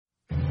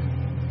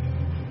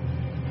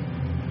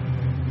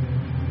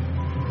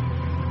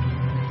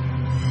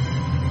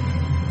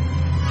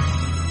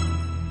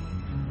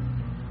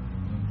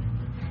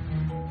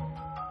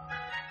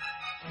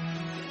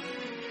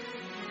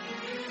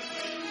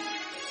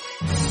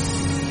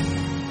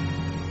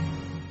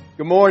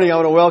Good morning. I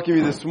want to welcome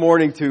you this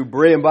morning to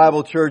Berean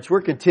Bible Church.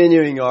 We're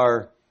continuing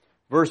our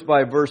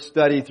verse-by-verse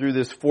study through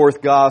this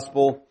fourth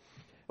gospel.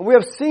 And we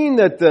have seen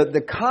that the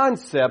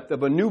concept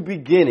of a new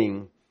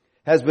beginning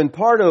has been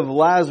part of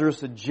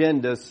Lazarus'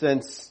 agenda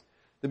since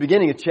the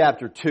beginning of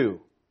chapter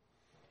 2.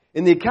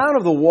 In the account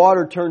of the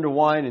water turned to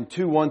wine in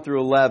 2:1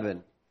 through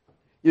 11,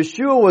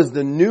 Yeshua was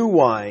the new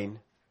wine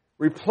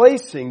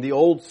replacing the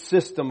old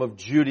system of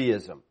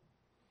Judaism.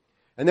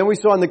 And then we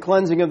saw in the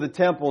cleansing of the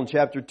temple in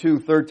chapter 2,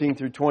 13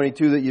 through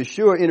 22, that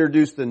Yeshua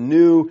introduced the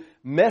new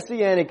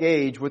messianic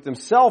age with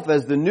himself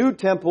as the new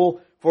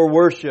temple for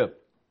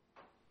worship.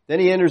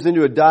 Then he enters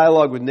into a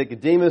dialogue with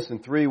Nicodemus in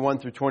 3, 1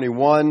 through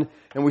 21,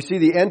 and we see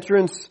the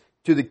entrance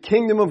to the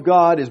kingdom of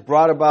God is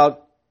brought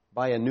about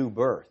by a new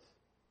birth.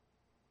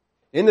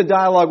 In the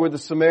dialogue with the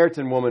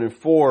Samaritan woman in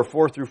 4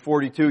 through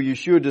 42,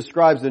 Yeshua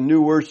describes the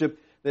new worship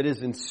that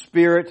is in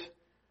spirit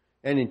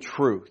and in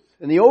truth.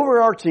 And the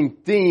overarching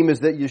theme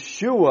is that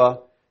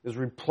Yeshua is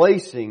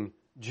replacing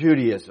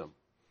Judaism.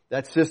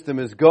 That system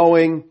is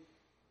going.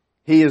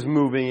 He is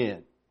moving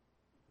in.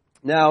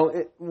 Now,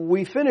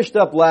 we finished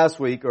up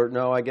last week, or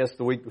no, I guess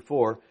the week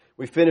before,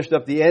 we finished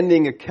up the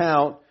ending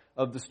account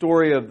of the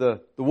story of the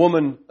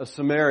woman of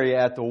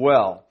Samaria at the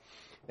well.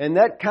 And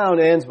that count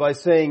ends by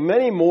saying,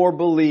 many more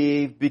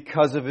believe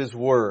because of his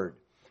word.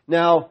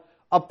 Now,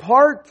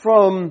 apart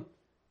from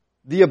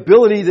the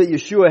ability that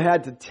Yeshua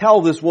had to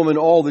tell this woman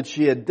all that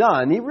she had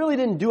done, he really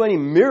didn't do any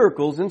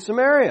miracles in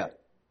Samaria.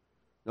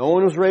 No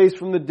one was raised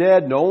from the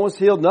dead. No one was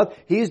healed. Nothing.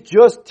 He's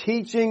just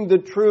teaching the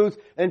truth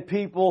and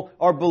people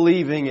are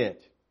believing it.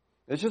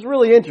 It's just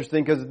really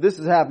interesting because this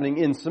is happening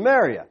in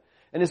Samaria.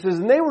 And it says,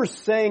 and they were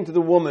saying to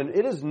the woman,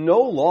 it is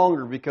no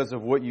longer because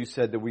of what you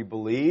said that we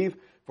believe,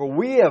 for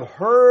we have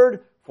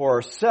heard for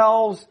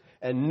ourselves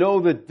and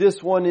know that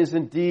this one is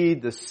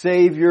indeed the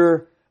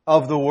Savior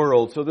of the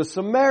world. So the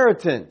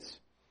Samaritans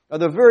are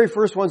the very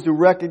first ones to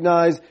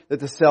recognize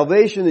that the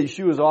salvation that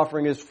Yeshua is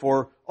offering is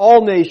for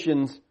all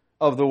nations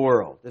of the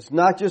world. It's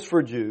not just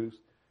for Jews.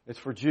 It's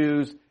for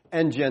Jews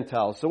and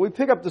Gentiles. So we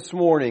pick up this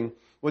morning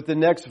with the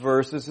next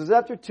verse. It says,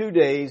 after 2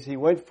 days, he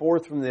went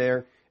forth from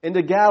there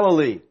into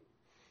Galilee.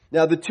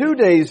 Now the 2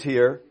 days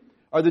here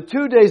are the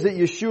 2 days that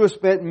Yeshua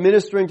spent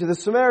ministering to the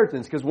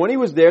Samaritans. Because when he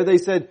was there, they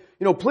said,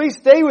 please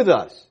stay with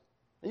us.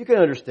 And you can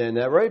understand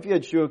that, right? If you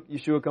had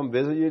Yeshua come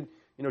visit you,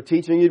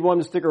 teaching, you'd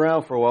want to stick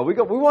around for a while. We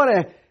want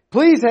to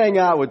please hang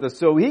out with us.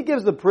 So he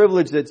gives the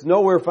privilege that's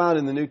nowhere found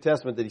in the New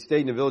Testament that he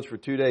stayed in the village for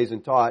 2 days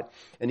and taught.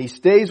 And he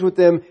stays with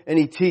them and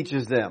he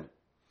teaches them.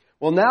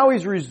 Well, now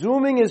he's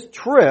resuming his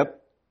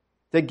trip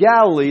to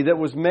Galilee that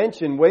was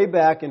mentioned way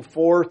back in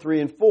 4,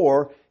 3, and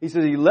 4. He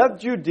says he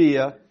left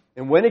Judea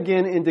and went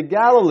again into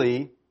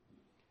Galilee,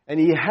 and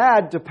he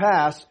had to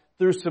pass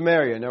through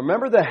Samaria. Now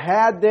remember the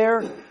had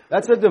there?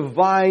 That's a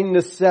divine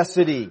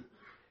necessity.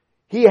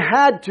 He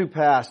had to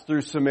pass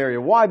through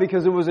Samaria. Why?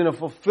 Because it was in a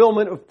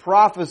fulfillment of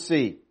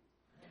prophecy.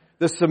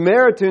 The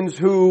Samaritans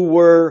who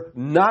were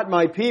not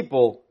my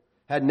people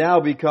had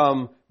now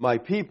become my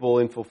people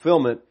in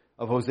fulfillment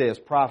of Hosea's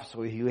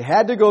prophecy. He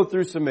had to go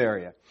through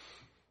Samaria.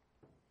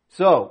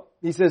 So,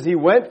 he says he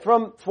went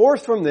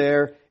forth from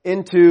there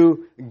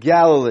into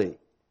Galilee.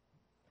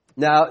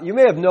 Now, you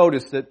may have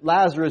noticed that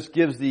Lazarus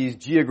gives these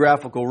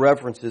geographical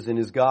references in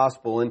his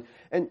gospel,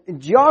 and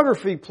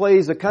geography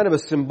plays a kind of a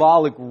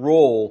symbolic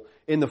role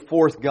in the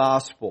fourth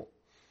gospel.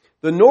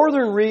 The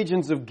northern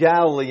regions of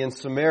Galilee and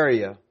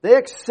Samaria, they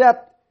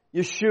accept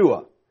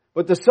Yeshua,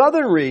 but the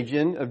southern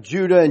region of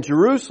Judah and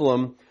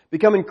Jerusalem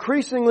become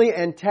increasingly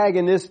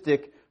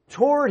antagonistic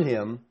toward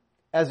him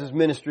as his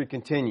ministry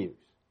continues.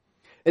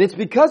 And it's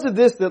because of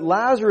this that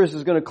Lazarus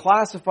is going to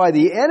classify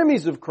the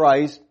enemies of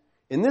Christ.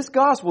 In this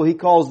gospel, he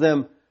calls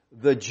them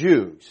the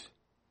Jews.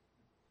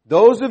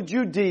 Those of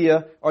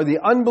Judea are the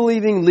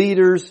unbelieving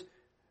leaders.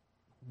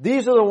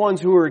 These are the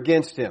ones who are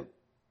against him.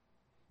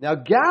 Now,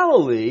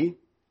 Galilee,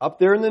 up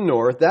there in the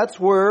north, that's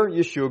where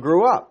Yeshua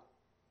grew up.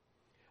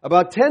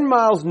 About 10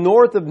 miles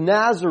north of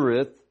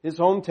Nazareth, his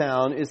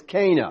hometown, is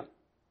Cana,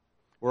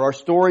 where our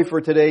story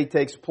for today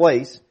takes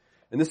place.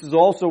 And this is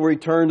also where he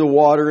turned the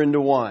water into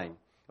wine.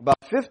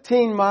 About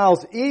 15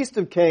 miles east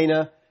of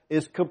Cana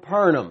is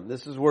Capernaum.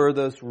 This is where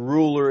this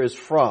ruler is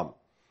from.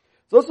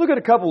 So let's look at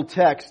a couple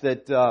texts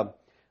that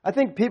I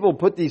think people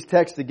put these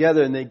texts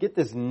together and they get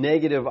this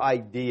negative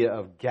idea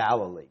of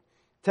Galilee.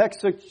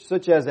 Texts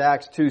such as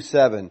Acts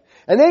 2:7.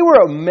 And they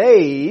were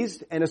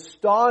amazed and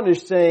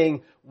astonished,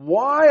 saying,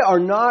 why are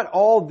not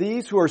all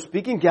these who are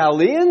speaking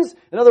Galileans?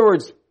 In other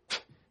words,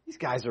 these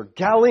guys are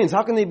Galileans.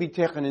 How can they be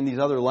taken in these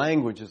other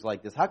languages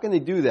like this? How can they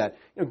do that?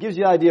 It gives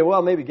you the idea,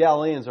 well, maybe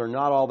Galileans are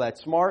not all that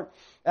smart.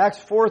 Acts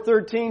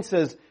 4:13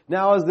 says,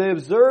 now as they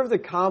observed the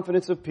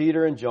confidence of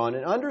Peter and John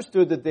and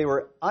understood that they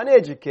were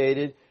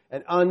uneducated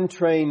and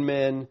untrained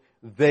men,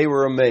 they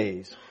were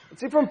amazed.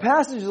 See, from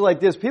passages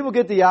like this, people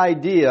get the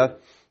idea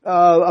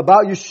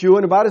about Yeshua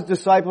and about his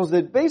disciples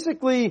that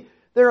basically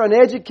they're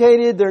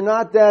uneducated, they're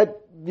not that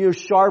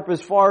sharp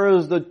as far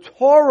as the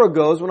Torah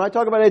goes. When I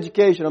talk about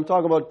education, I'm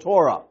talking about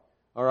Torah.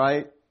 All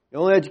right? The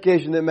only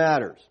education that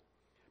matters.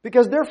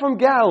 Because they're from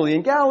Galilee.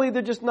 In Galilee,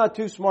 they're just not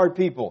too smart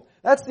people.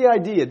 That's the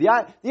idea.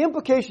 The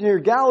implication here,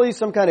 Galilee is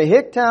some kind of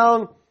hick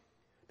town.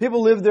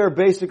 People live there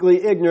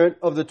basically ignorant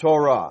of the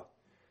Torah.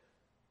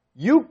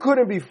 You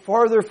couldn't be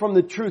farther from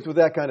the truth with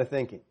that kind of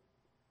thinking.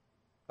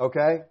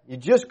 Okay? You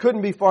just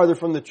couldn't be farther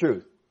from the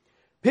truth.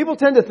 People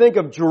tend to think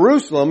of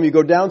Jerusalem, you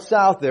go down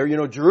south there,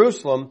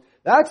 Jerusalem,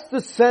 that's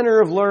the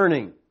center of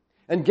learning.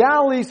 And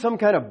Galilee, some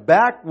kind of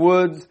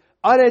backwoods,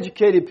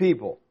 uneducated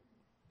people.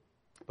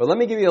 But let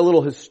me give you a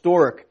little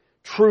historic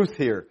truth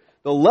here.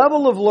 The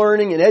level of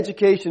learning and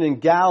education in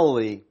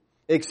Galilee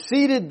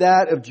exceeded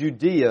that of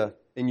Judea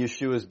in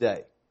Yeshua's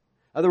day.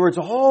 In other words,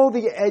 all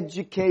the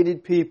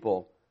educated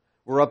people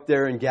were up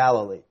there in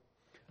Galilee.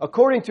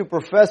 According to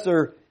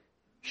Professor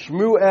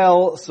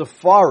Shmuel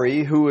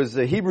Safari, who is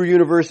a Hebrew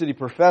University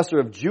professor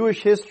of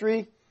Jewish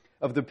history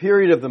of the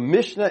period of the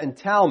Mishnah and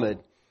Talmud,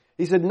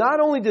 he said not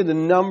only did the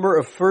number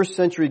of first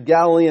century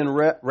Galilean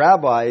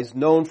rabbis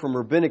known from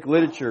rabbinic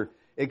literature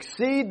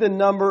exceed the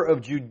number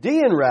of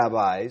Judean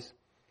rabbis,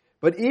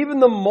 but even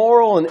the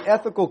moral and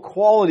ethical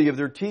quality of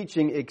their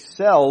teaching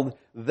excelled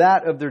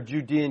that of their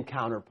Judean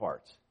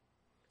counterparts.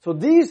 So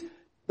the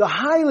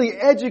highly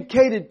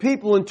educated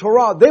people in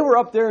Torah, they were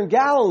up there in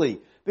Galilee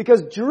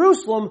because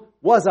Jerusalem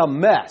was a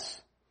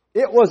mess.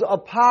 It was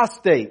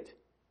apostate.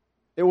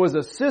 It was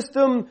a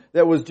system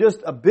that was just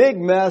a big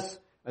mess,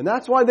 and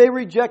that's why they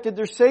rejected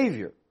their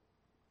Savior.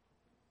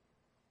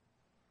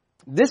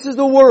 This is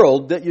the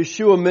world that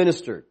Yeshua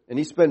ministered, and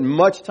he spent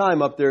much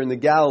time up there in the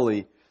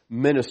Galilee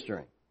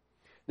ministering.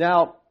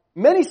 Now,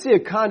 many see a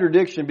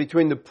contradiction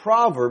between the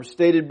proverb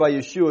stated by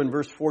Yeshua in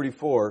verse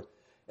 44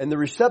 and the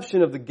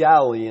reception of the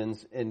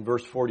Galileans in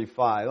verse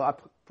 45. I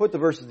put the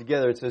verses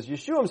together. It says,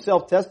 Yeshua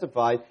himself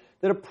testified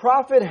that a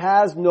prophet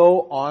has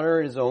no honor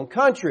in his own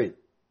country.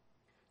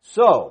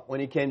 So, when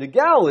he came to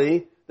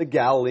Galilee, the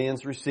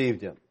Galileans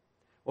received him.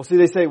 Well, see,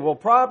 they say, well,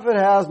 prophet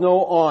has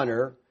no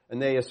honor,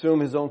 and they assume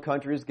his own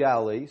country is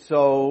Galilee.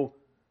 So,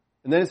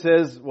 and then it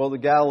says, well, the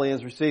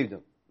Galileans received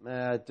him.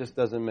 It just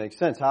doesn't make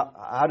sense.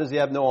 How does he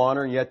have no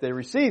honor and yet they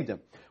received him?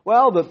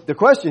 Well, the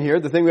question here,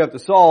 the thing we have to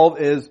solve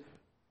is,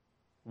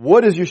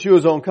 what is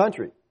Yeshua's own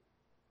country?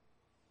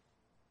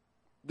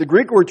 The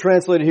Greek word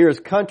translated here as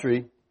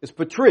country is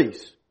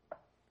patris.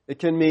 It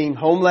can mean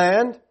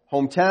homeland,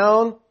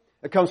 hometown.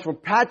 It comes from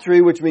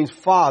patri, which means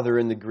father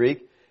in the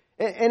Greek.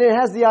 And it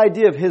has the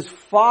idea of his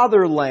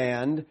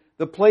fatherland,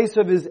 the place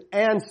of his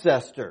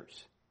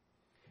ancestors.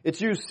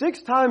 It's used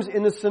 6 times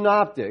in the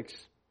Synoptics,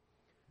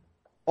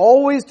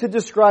 always to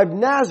describe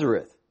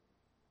Nazareth.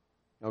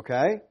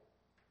 Okay?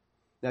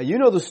 Now, you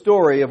know the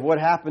story of what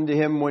happened to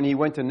him when he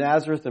went to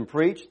Nazareth and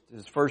preached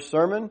his first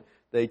sermon.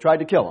 They tried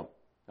to kill him.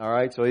 All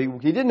right? So he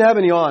didn't have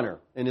any honor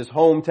in his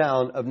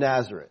hometown of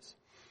Nazareth.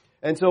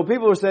 And so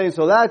people are saying,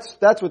 so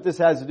that's what this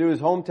has to do. His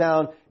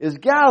hometown is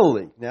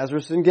Galilee.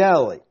 Nazareth in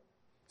Galilee.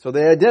 So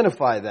they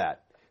identify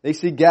that. They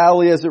see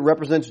Galilee as it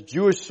represents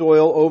Jewish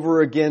soil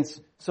over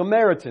against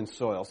Samaritan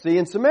soil. See,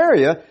 in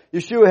Samaria,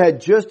 Yeshua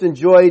had just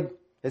enjoyed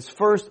his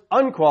first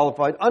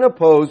unqualified,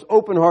 unopposed,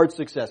 open-heart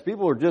success.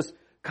 People were just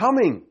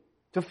coming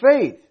to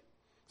faith.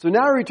 So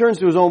now he returns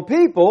to his own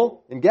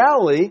people in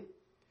Galilee,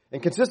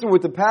 and consistent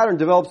with the pattern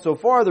developed so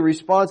far, the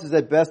response is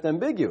at best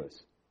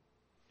ambiguous.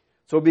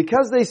 So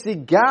because they see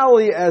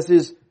Galilee as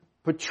his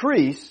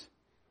patris,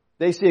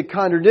 they see a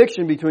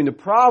contradiction between the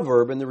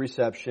proverb and the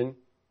reception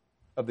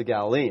of the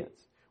Galileans.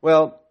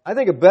 Well, I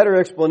think a better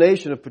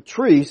explanation of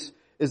patris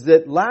is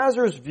that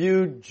Lazarus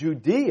viewed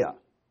Judea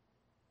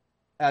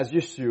as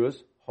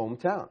Yeshua's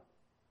hometown,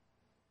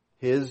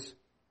 his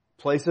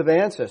place of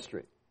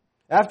ancestry.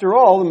 After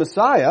all, the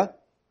Messiah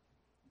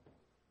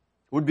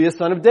would be a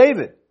son of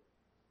David,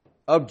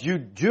 of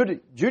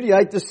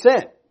Judaite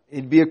descent.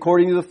 He'd be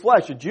according to the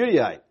flesh, a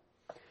Judaite.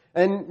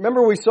 And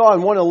remember we saw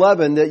in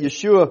 1:11 that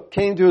Yeshua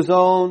came to his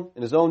own,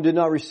 and his own did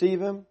not receive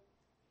him?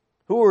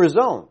 Who were his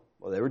own?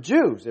 Well, they were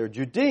Jews. They were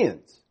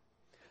Judeans.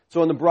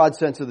 So in the broad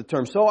sense of the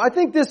term. So I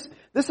think this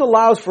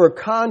allows for a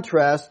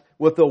contrast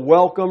with the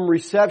welcome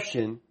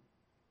reception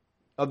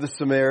of the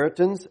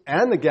Samaritans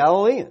and the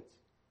Galileans.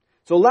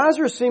 So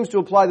Lazarus seems to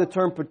apply the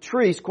term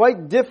patris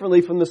quite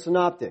differently from the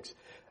Synoptics.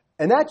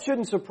 And that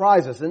shouldn't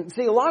surprise us. And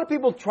see, a lot of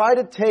people try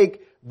to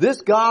take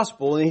this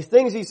gospel and these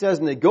things he says,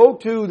 and they go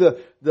to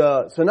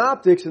the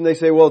Synoptics and they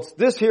say, well, it's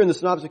this here in the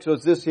Synoptics, so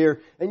it's this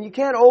here. And you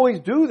can't always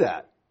do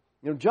that.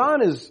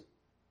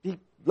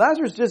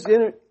 Lazarus just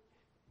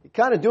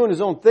kind of doing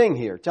his own thing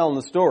here, telling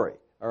the story.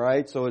 All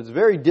right, so it's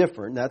very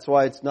different. That's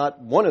why it's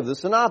not one of the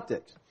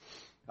Synoptics.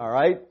 All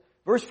right,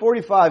 verse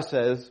 45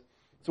 says,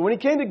 so when he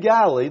came to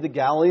Galilee, the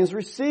Galileans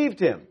received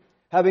him,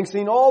 having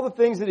seen all the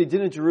things that he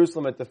did in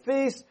Jerusalem at the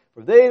feast,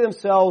 for they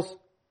themselves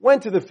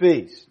went to the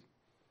feast.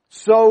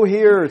 So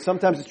here,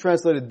 sometimes it's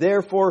translated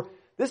therefore,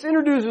 this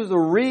introduces a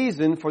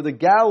reason for the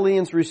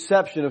Galileans'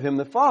 reception of him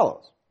that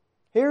follows.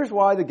 Here's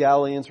why the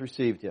Galileans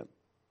received him.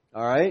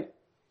 All right,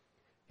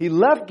 he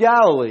left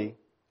Galilee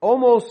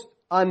almost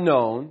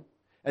unknown,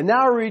 and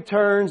now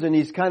returns and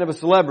he's kind of a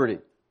celebrity.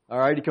 All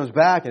right, he comes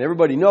back and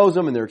everybody knows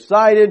him and they're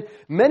excited.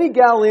 Many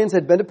Galileans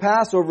had been to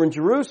Passover in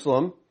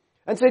Jerusalem,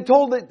 And so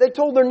they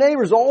told their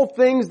neighbors all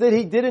things that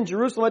he did in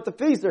Jerusalem at the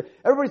feast.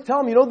 Everybody's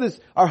telling them, this,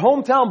 our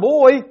hometown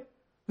boy,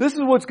 this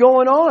is what's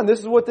going on. This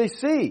is what they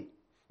see.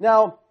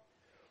 Now,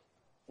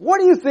 what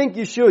do you think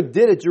Yeshua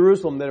did at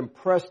Jerusalem that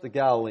impressed the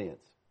Galileans?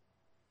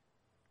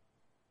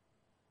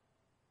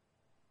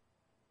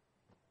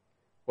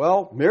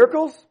 Well,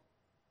 miracles?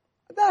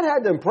 That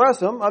had to impress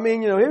them. I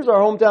mean, here's our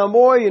hometown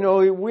boy,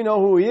 we know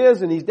who he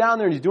is, and he's down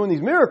there and he's doing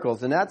these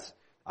miracles. And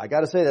I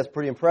gotta say, that's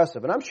pretty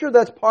impressive. And I'm sure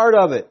that's part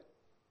of it.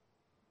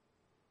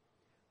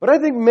 But I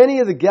think many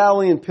of the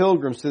Galilean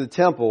pilgrims to the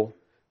temple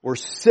were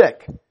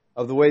sick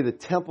of the way the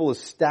temple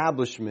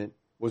establishment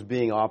was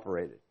being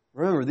operated.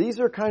 Remember, these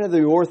are kind of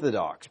the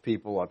Orthodox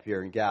people up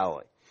here in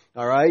Galilee.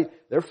 All right?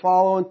 They're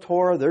following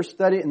Torah, they're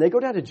studying, and they go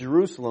down to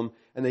Jerusalem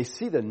and they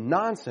see the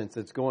nonsense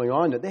that's going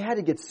on. That they had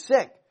to get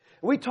sick.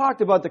 We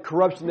talked about the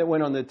corruption that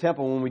went on in the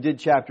temple when we did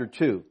chapter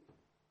 2.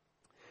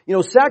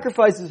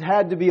 Sacrifices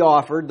had to be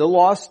offered. The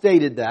law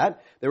stated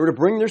that. They were to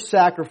bring their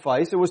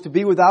sacrifice. It was to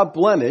be without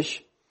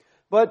blemish.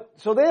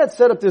 So they had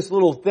set up this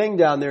little thing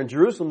down there in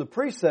Jerusalem. The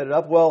priest set it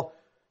up. Well,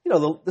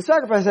 the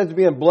sacrifice has to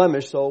be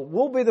unblemished, so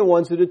we'll be the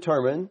ones who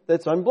determine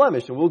that's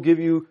unblemished, and we'll give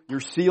you your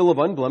seal of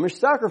unblemished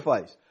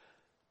sacrifice.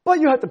 But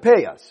you have to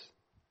pay us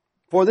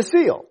for the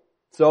seal.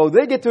 So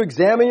they get to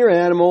examine your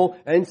animal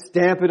and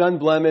stamp it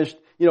unblemished,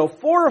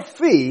 for a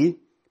fee,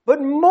 but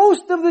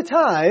most of the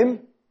time,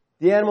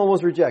 the animal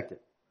was rejected.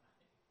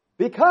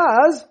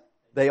 Because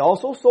they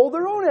also sold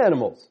their own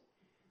animals.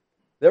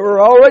 They were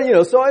already,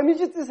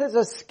 just this is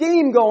a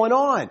scheme going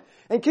on.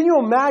 And can you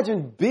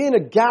imagine being a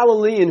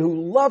Galilean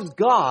who loves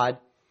God,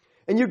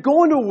 and you're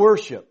going to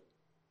worship,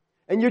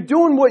 and you're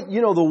doing what,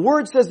 the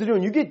Word says to do,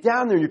 and you get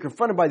down there and you're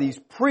confronted by these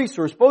priests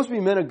who are supposed to be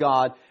men of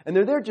God, and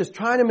they're there just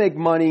trying to make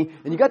money,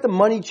 and you got the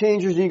money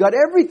changers, and you got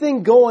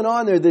everything going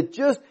on there that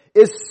just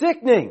is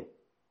sickening.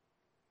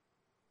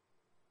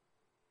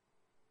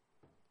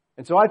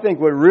 And so I think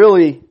what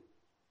really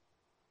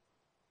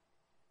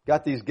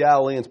got these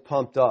Galileans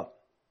pumped up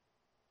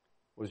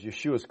was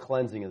Yeshua's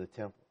cleansing of the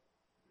temple.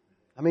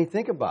 I mean,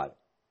 think about it.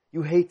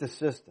 You hate the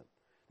system.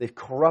 They've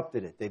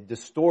corrupted it. They've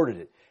distorted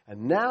it.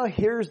 And now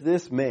here's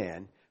this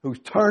man who's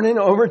turning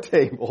over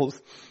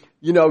tables,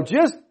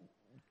 just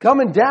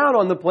coming down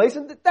on the place.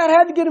 And that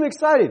had to get him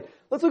excited.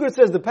 Let's look what it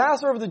says. The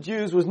Passover of the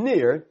Jews was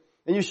near,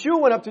 and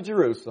Yeshua went up to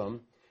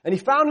Jerusalem, and he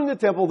found in the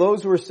temple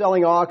those who were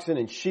selling oxen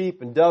and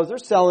sheep and doves. They're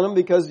selling them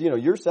because,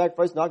 your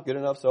sacrifice is not good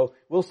enough, so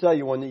we'll sell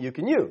you one that you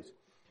can use.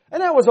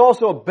 And that was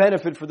also a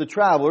benefit for the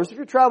travelers. If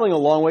you're traveling a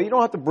long way, you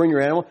don't have to bring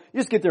your animal. You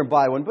just get there and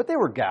buy one. But they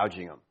were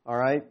gouging them, all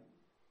right?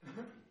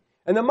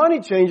 And the money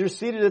changers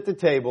seated at the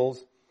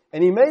tables,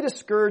 and he made a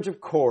scourge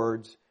of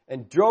cords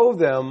and drove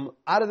them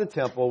out of the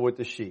temple with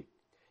the sheep.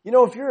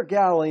 If you're a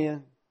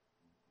Galilean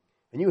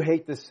and you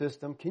hate this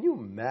system, can you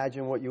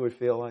imagine what you would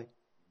feel like?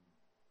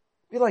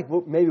 It'd be like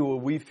maybe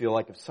what we feel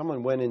like if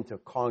someone went into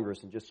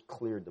Congress and just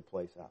cleared the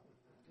place out.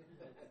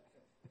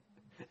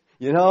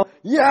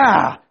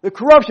 Yeah, the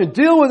corruption,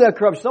 deal with that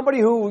corruption. Somebody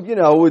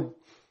who,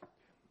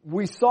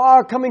 we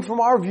saw coming from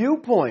our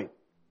viewpoint.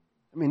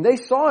 I mean, they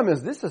saw him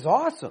as, this is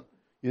awesome.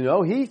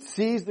 He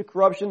sees the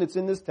corruption that's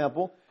in this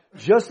temple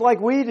just like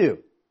we do.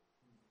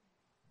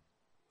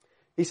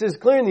 He says,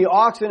 clearing the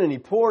oxen, and he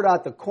poured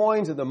out the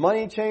coins of the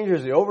money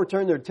changers. He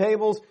overturned their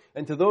tables.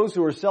 And to those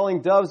who were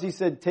selling doves, he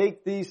said,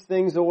 take these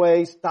things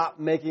away. Stop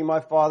making my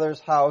Father's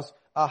house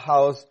a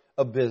house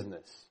of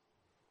business.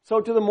 So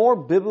to the more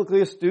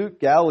biblically astute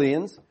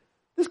Galileans,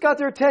 this got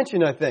their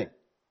attention, I think.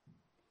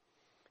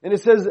 And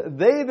it says,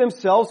 they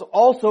themselves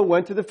also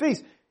went to the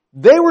feast.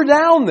 They were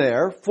down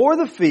there for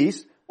the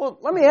feast. Well,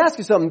 let me ask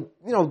you something.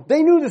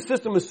 They knew the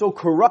system was so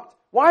corrupt.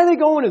 Why are they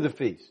going to the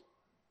feast?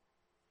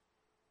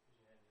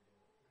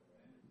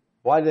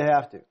 Why do they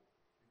have to?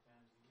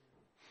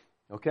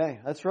 Okay,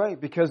 that's right.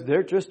 Because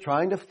they're just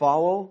trying to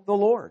follow the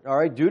Lord. All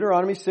right,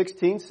 Deuteronomy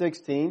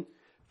 16:16.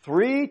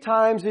 3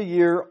 times a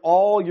year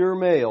all your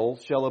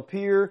males shall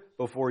appear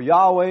before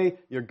Yahweh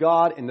your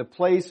God in the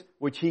place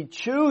which He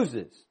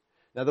chooses.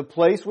 Now the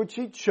place which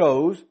He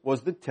chose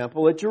was the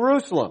temple at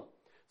Jerusalem.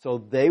 So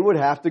they would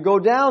have to go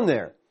down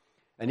there.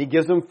 And He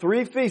gives them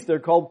 3 feasts. They're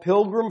called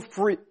pilgrim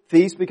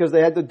feasts because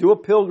they had to do a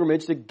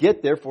pilgrimage to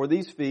get there for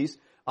these feasts.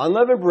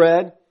 Unleavened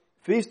bread,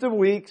 Feast of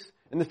Weeks,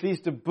 and the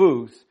Feast of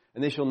Booths.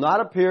 And they shall not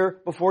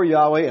appear before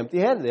Yahweh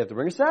empty-handed. They have to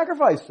bring a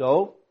sacrifice.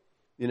 So,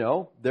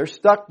 they're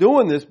stuck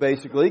doing this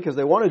basically because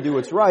they want to do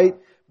what's right,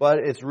 but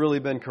it's really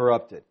been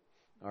corrupted.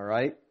 All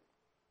right?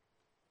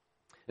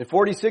 In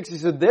 46, he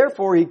said,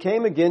 therefore he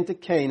came again to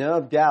Cana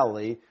of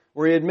Galilee,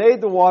 where he had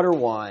made the water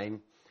wine,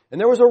 and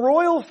there was a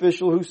royal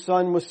official whose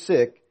son was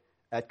sick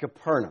at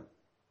Capernaum.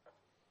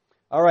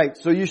 All right,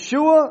 so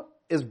Yeshua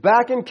is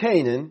back in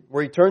Canaan,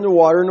 where he turned the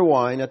water into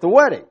wine at the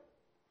wedding.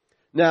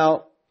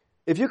 Now,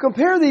 if you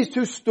compare these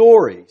two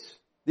stories,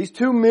 these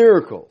two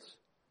miracles,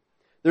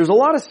 there's a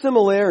lot of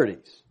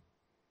similarities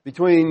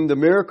between the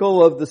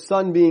miracle of the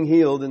son being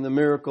healed and the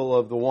miracle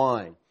of the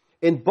wine.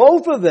 In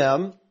both of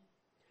them,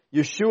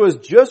 Yeshua has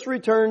just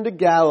returned to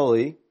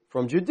Galilee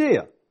from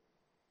Judea.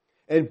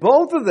 And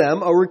both of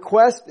them, a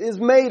request is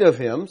made of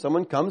him.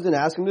 Someone comes and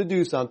asks him to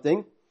do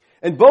something.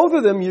 And both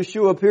of them,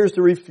 Yeshua appears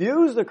to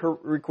refuse the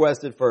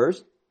request at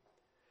first.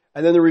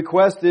 And then the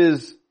request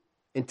is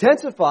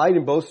intensified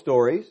in both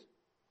stories.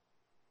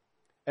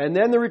 And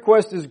then the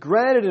request is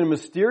granted in a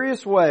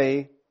mysterious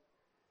way.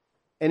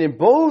 And in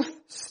both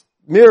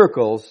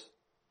miracles,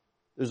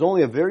 there's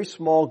only a very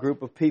small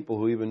group of people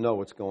who even know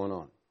what's going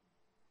on.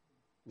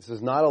 This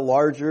is not a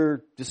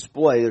larger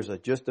display. There's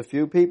just a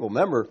few people.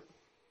 Remember,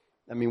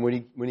 I mean,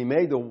 when he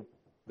made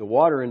the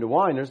water into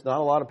wine, there's not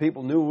a lot of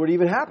people knew what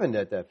even happened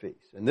at that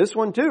feast. And this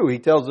one too, he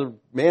tells the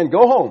man,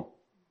 go home.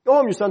 Go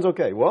home, your son's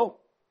okay. Well,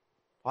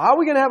 how are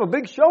we going to have a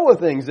big show of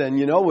things then,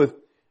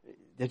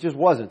 it just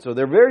wasn't. So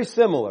they're very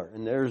similar,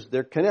 and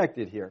they're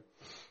connected here.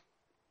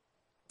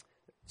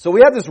 So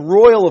we have this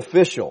royal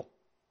official.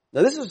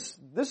 Now this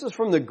is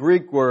from the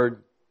Greek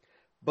word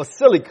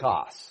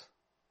basilikos,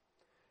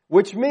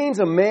 which means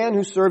a man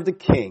who served a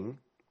king.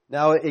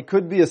 Now it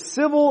could be a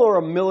civil or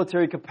a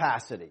military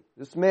capacity.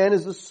 This man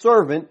is a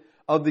servant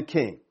of the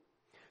king.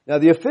 Now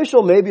the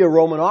official may be a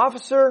Roman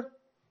officer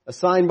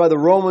assigned by the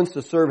Romans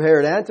to serve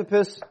Herod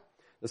Antipas,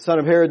 the son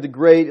of Herod the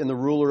Great and the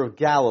ruler of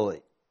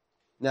Galilee.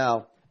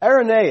 Now,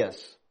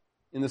 Irenaeus,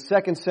 in the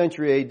 2nd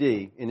century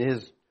AD, in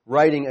his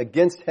writing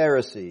Against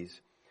Heresies,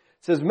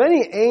 says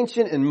many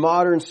ancient and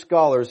modern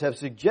scholars have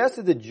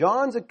suggested that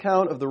John's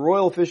account of the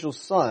royal official's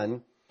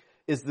son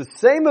is the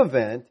same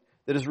event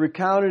that is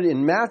recounted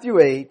in Matthew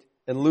 8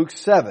 and Luke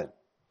 7.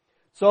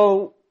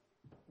 So,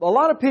 a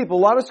lot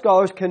of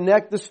scholars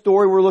connect the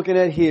story we're looking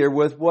at here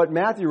with what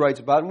Matthew writes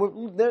about.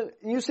 And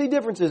you see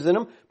differences in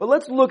them, but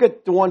let's look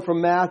at the one from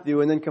Matthew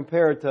and then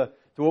compare it to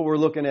what we're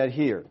looking at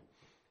here.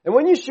 And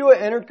when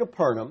Yeshua entered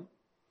Capernaum,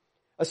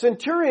 a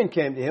centurion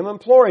came to him,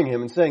 imploring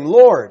him and saying,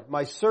 Lord,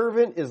 my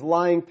servant is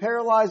lying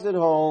paralyzed at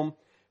home,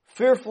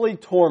 fearfully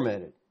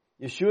tormented.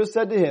 Yeshua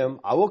said to him,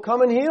 I will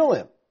come and heal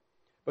him.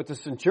 But the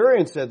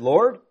centurion said,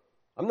 Lord,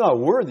 I'm not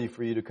worthy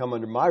for you to come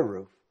under my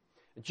roof.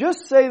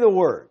 Just say the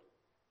word,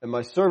 and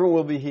my servant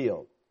will be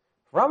healed.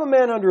 For I'm a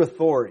man under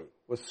authority,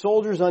 with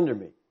soldiers under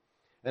me.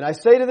 And I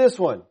say to this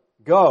one,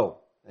 go,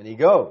 and he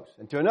goes.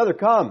 And to another,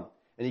 come,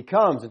 and he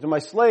comes. And to my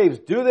slaves,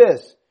 do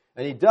this,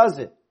 and he does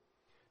it.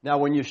 Now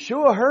when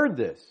Yeshua heard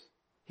this,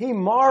 he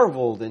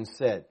marveled and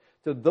said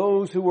to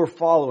those who were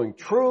following,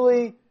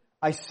 truly,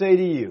 I say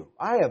to you,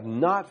 I have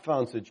not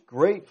found such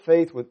great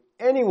faith with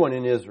anyone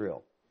in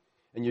Israel.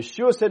 And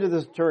Yeshua said to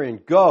the centurion,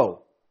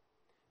 go,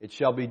 it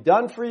shall be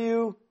done for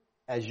you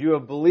as you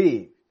have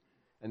believed.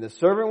 And the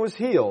servant was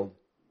healed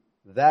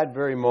that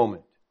very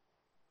moment.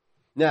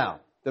 Now,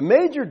 the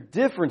major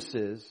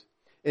differences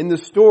in the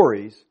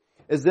stories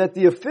is that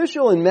the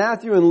official in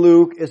Matthew and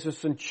Luke is a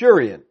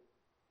centurion.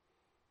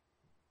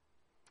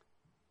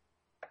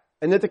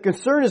 And that the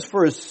concern is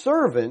for his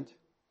servant,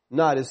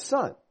 not his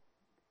son.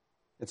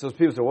 And so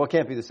people say, well, it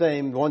can't be the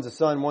same. One's a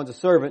son, one's a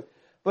servant.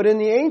 But in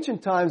the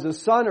ancient times, a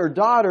son or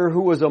daughter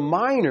who was a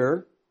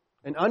minor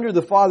and under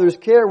the father's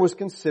care was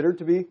considered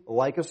to be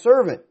like a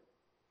servant.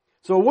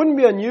 So it wouldn't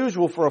be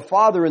unusual for a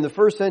father in the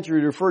first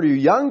century to refer to a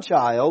young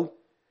child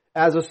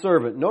as a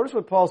servant. Notice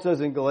what Paul says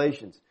in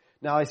Galatians.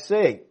 Now I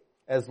say,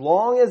 as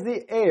long as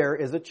the heir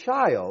is a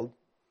child,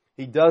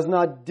 he does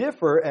not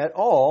differ at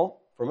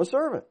all from a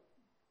servant,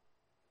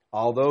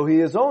 although he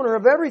is owner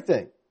of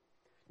everything.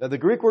 Now the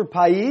Greek word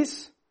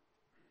pais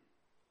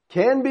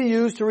can be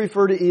used to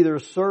refer to either a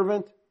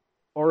servant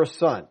or a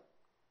son.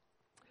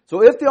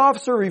 So if the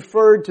officer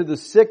referred to the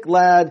sick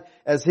lad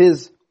as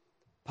his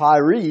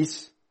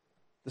pais,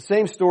 the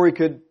same story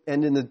could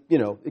end in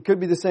it could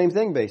be the same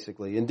thing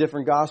basically in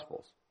different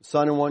gospels.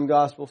 Son in one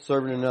gospel,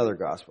 servant in another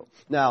gospel.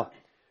 Now,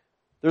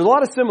 there's a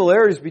lot of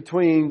similarities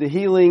between the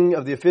healing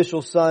of the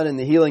official son and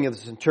the healing of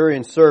the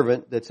centurion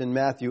servant that's in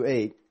Matthew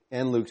 8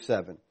 and Luke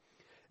 7.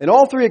 In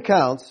all three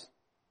accounts,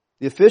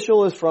 the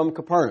official is from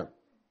Capernaum.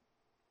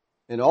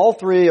 In all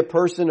three, a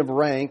person of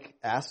rank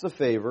asks a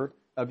favor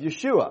of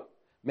Yeshua.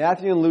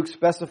 Matthew and Luke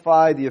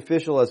specify the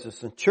official as a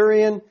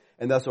centurion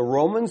and thus a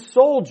Roman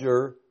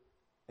soldier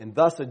and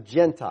thus a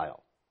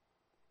Gentile,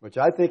 which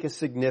I think is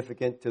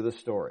significant to the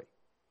story.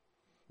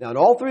 Now, in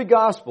all three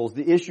Gospels,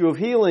 the issue of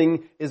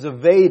healing is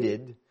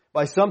evaded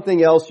by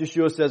something else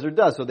Yeshua says or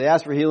does. So they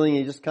ask for healing,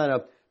 he just kind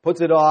of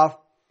puts it off.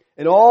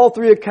 In all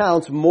three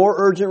accounts, more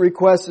urgent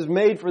request is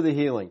made for the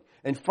healing.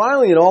 And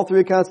finally, in all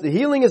three accounts, the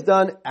healing is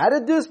done at a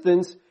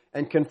distance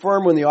and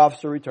confirmed when the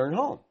officer returned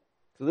home.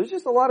 So there's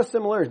just a lot of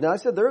similarities. Now, I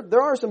said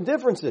there are some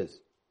differences.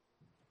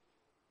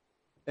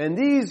 And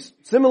these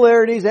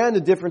similarities and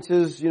the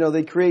differences,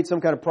 they create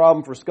some kind of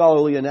problem for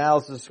scholarly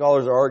analysis.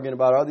 Scholars are arguing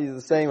about, are they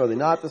the same? Are they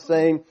not the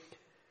same?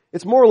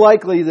 It's more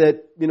likely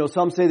that,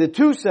 some say that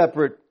two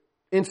separate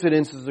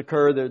incidences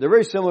occur. They're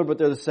very similar, but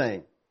they're the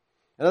same.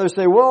 And others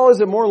say, well,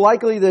 is it more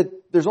likely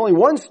that there's only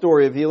one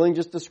story of healing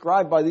just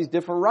described by these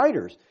different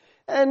writers?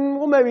 And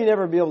we'll maybe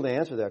never be able to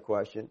answer that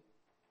question.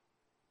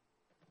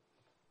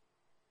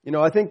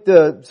 I think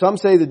some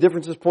say the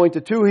differences point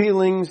to two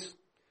healings,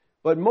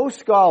 but most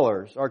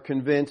scholars are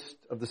convinced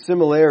of the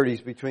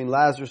similarities between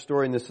Lazarus'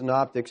 story and the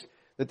synoptics,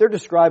 that they're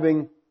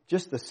describing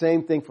just the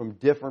same thing from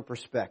different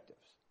perspectives.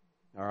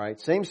 All right,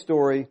 same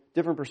story,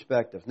 different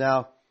perspectives.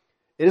 Now,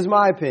 it is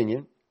my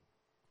opinion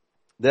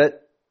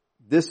that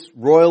this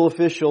royal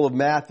official of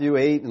Matthew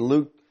 8 and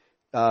Luke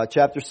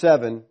chapter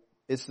 7,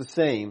 it's the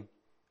same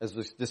as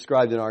was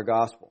described in our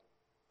gospel.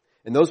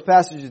 And those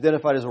passages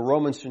identified as a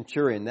Roman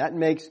centurion. That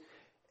makes,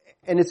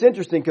 and it's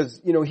interesting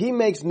because, he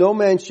makes no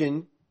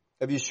mention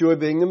of Yeshua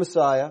being the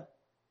Messiah.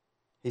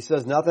 He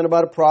says nothing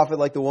about a prophet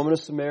like the woman of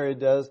Samaria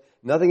does.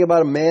 Nothing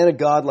about a man of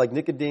God like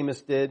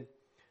Nicodemus did.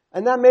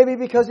 And that may be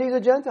because he's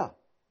a Gentile.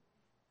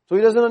 So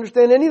he doesn't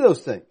understand any of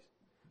those things.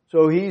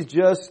 So he's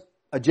just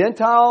a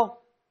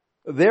Gentile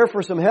there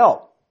for some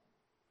help.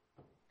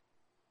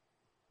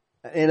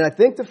 And I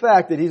think the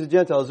fact that he's a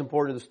Gentile is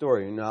important to the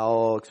story. And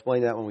I'll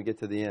explain that when we get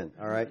to the end.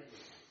 All right.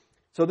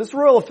 So this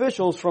royal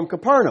official is from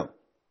Capernaum.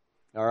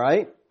 All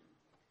right.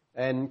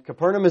 And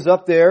Capernaum is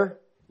up there.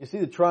 You see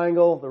the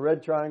triangle, the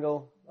red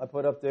triangle I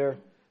put up there?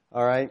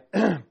 All right.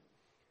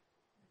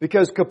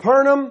 Because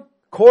Capernaum,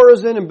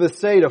 Chorazin, and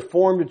Bethsaida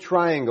formed a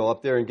triangle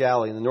up there in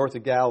Galilee, in the north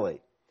of Galilee.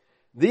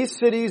 These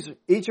cities,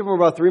 each of them are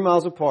about 3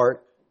 miles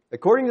apart.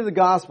 According to the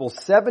gospel,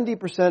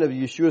 70% of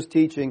Yeshua's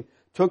teaching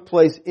took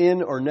place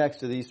in or next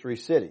to these 3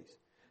 cities.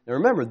 Now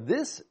remember,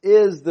 these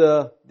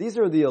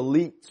are the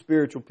elite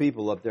spiritual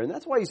people up there, and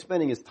that's why he's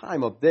spending his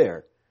time up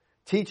there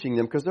teaching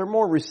them, because they're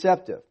more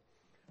receptive.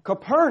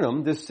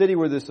 Capernaum, this city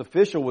where this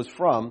official was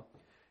from,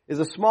 is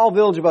a small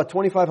village of about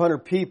 2,500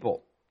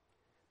 people.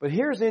 But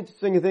here's the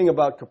interesting thing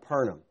about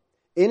Capernaum.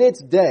 In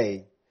its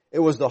day, it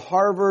was the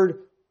Harvard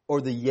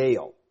or the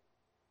Yale.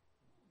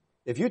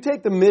 If you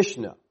take the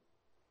Mishnah,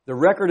 the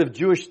record of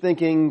Jewish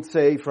thinking,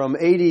 say from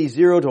AD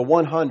 0 to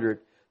 100,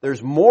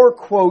 there's more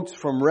quotes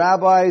from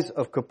rabbis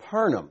of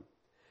Capernaum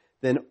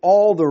than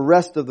all the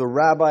rest of the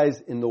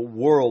rabbis in the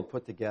world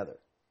put together.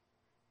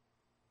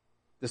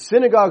 The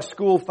synagogue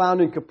school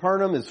found in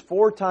Capernaum is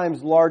 4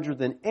 times larger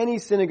than any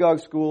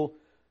synagogue school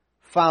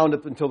found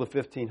up until the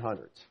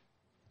 1500s.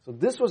 So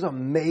this was a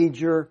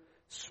major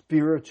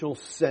spiritual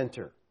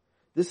center.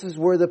 This is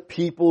where the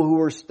people who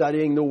were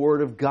studying the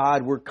Word of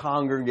God were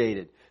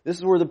congregated. This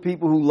is where the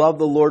people who love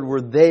the Lord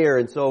were there.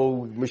 And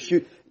so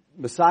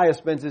Messiah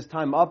spends his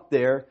time up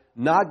there,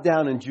 not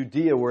down in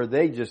Judea where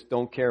they just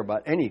don't care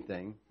about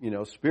anything,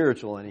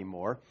 spiritual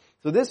anymore.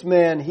 So this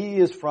man, he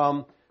is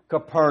from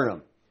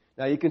Capernaum.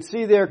 Now you can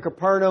see there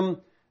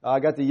Capernaum, I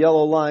got the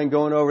yellow line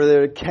going over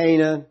there to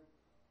Cana.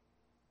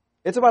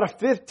 It's about a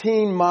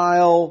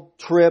 15-mile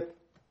trip.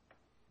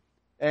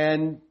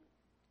 And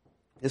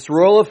this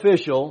royal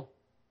official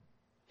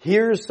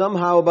hears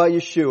somehow about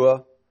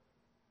Yeshua.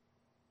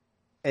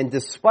 And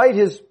despite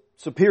his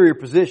superior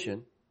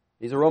position,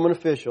 he's a Roman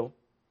official,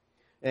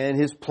 and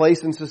his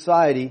place in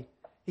society,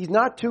 he's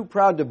not too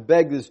proud to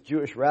beg this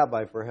Jewish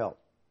rabbi for help.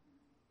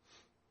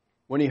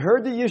 When he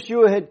heard that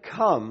Yeshua had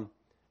come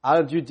out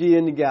of Judea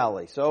into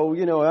Galilee, so,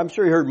 I'm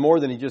sure he heard more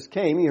than he just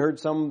came. He heard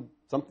something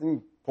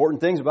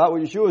important things about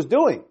what Yeshua was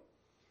doing.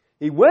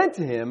 He went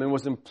to him and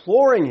was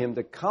imploring him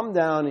to come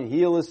down and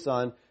heal his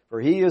son,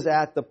 for he is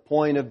at the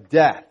point of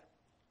death.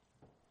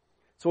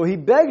 So he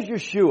begs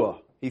Yeshua.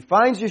 He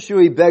finds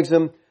Yeshua, he begs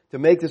him to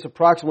make this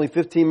approximately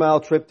 15-mile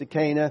trip to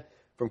Cana,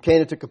 from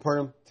Cana to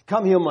Capernaum, to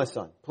come heal my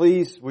son.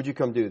 Please, would you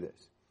come do this?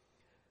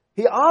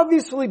 He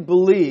obviously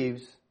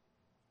believes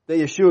that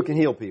Yeshua can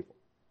heal people.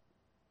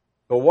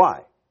 But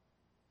why?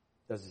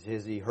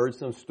 Has he heard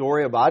some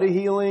story about a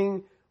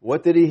healing?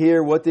 What did he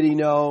hear? What did he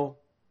know?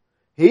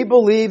 He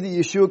believed that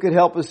Yeshua could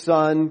help his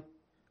son,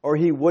 or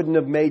he wouldn't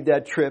have made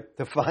that trip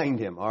to find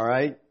him, all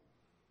right?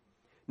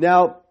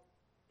 Now,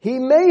 he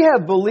may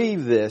have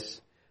believed this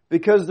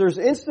because there's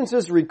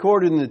instances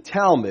recorded in the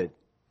Talmud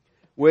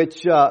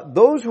which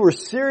those who were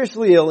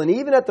seriously ill and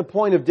even at the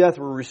point of death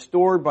were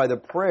restored by the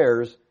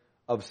prayers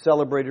of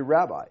celebrated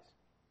rabbis.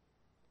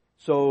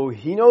 So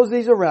he knows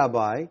he's a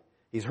rabbi.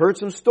 He's heard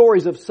some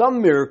stories of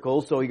some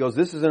miracles, so he goes,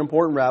 this is an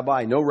important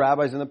rabbi. I know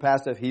rabbis in the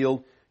past have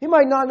healed. He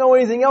might not know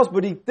anything else,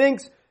 but he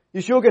thinks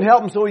Yeshua could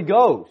help him, so he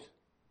goes.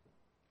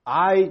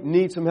 I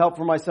need some help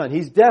for my son.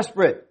 He's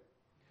desperate.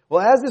 Well,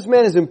 as this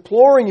man is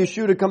imploring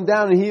Yeshua to come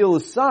down and heal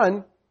his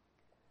son,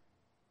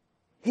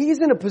 he's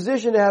in a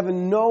position to have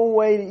no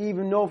way to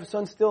even know if his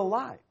son's still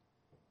alive.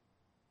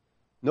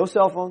 No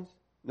cell phones,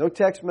 no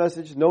text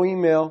message, no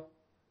email.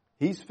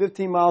 He's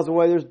 15 miles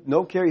away. There's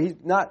no care. He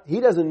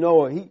doesn't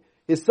know.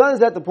 His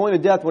son's at the point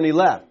of death when he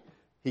left.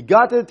 He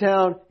got to the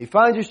town. He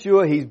finds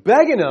Yeshua. He's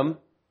begging him.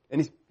 And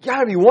he's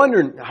got to be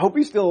wondering, I hope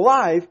he's still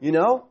alive, His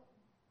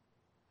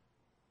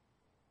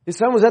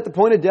son was at the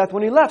point of death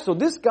when he left. So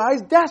this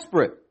guy's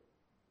desperate.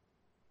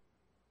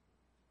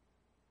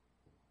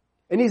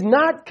 And he's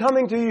not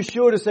coming to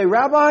Yeshua to say,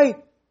 Rabbi, I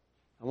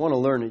want to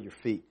learn at your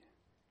feet.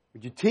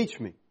 Would you teach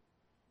me?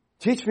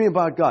 Teach me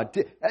about God.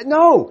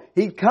 No,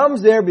 he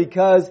comes there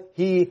because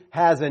he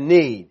has a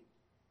need.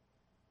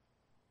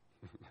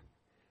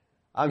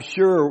 I'm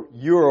sure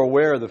you're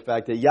aware of the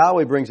fact that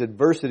Yahweh brings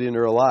adversity into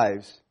our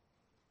lives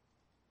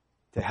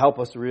to help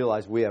us to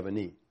realize we have a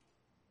need.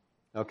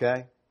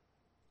 Okay?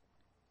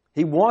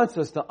 He wants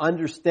us to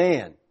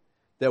understand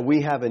that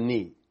we have a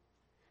need.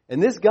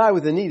 And this guy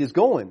with the need is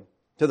going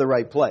to the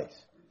right place.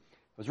 I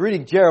was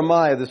reading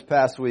Jeremiah this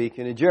past week,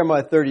 and in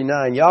Jeremiah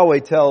 39,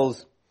 Yahweh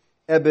tells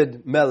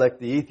Ebed-Melech,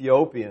 the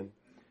Ethiopian,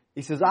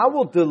 he says, I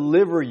will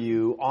deliver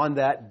you on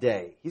that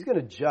day. He's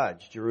going to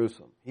judge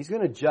Jerusalem. He's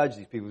going to judge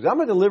these people. I'm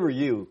going to deliver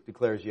you,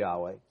 declares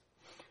Yahweh.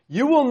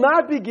 You will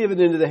not be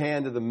given into the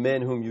hand of the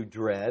men whom you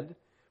dread,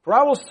 for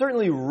I will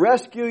certainly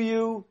rescue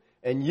you,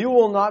 and you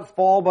will not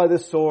fall by the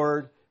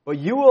sword, but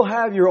you will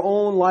have your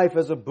own life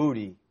as a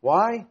booty.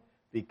 Why?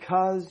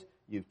 Because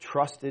you've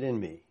trusted in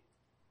me,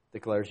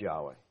 declares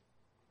Yahweh.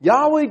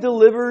 Yahweh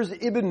delivers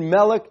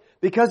Ebed-Melech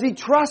because he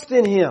trusts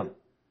in him.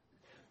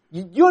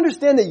 You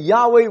understand that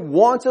Yahweh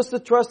wants us to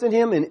trust in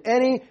him in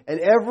any and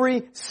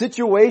every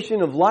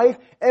situation of life,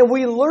 and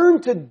we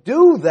learn to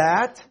do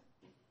that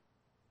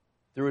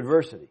through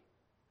adversity.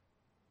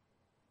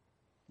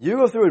 You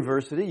go through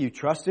adversity, you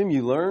trust him,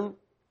 you learn,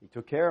 he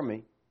took care of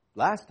me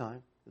last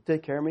time, he'll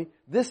take care of me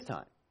this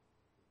time.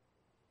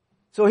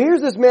 So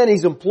here's this man,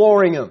 he's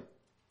imploring him.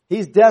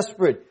 He's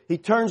desperate. He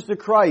turns to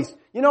Christ.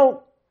 You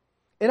know,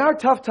 in our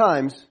tough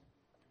times,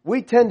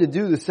 we tend to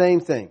do the same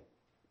thing.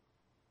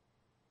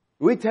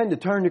 We tend to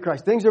turn to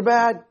Christ. Things are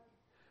bad,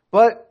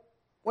 but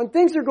when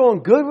things are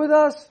going good with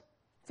us,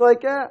 it's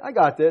like, I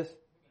got this.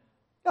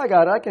 I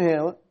got it. I can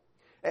handle it.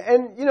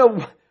 And, you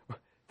know,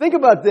 think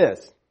about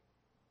this.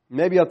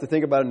 Maybe you have to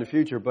think about it in the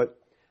future, but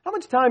how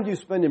much time do you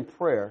spend in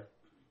prayer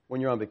when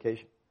you're on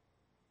vacation?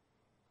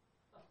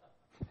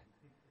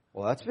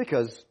 Well, that's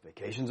because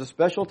vacation's a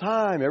special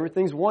time.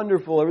 Everything's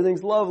wonderful.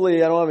 Everything's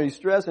lovely. I don't have any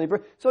stress, any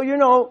prayer. So, you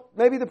know,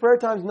 maybe the prayer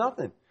time's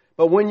nothing.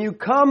 But when you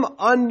come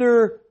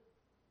under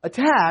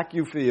attack,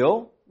 you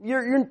feel,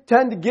 you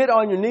tend to get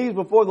on your knees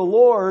before the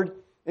Lord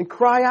and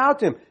cry out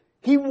to him.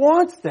 He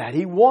wants that.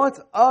 He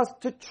wants us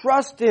to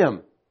trust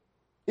him.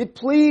 It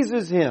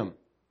pleases him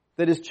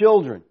that his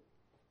children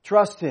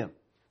trust him.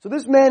 So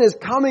this man is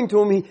coming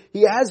to him.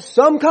 He has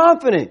some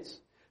confidence,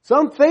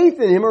 some faith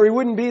in him, or he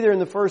wouldn't be there in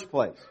the first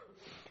place.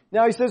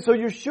 Now he says, so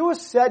Yeshua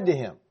said to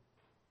him,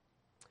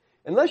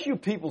 unless you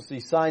people see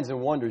signs and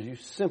wonders, you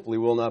simply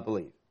will not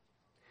believe.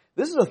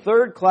 This is a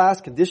third-class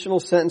conditional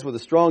sentence with a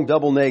strong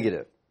double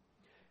negative.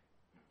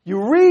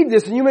 You read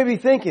this and you may be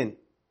thinking,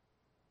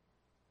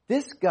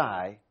 this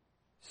guy's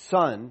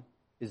son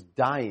is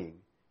dying.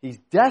 He's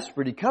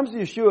desperate. He comes to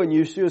Yeshua and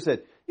Yeshua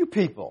said, you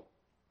people,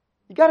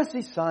 you got to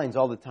see signs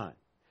all the time.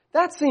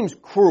 That seems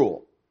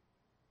cruel.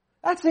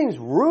 That seems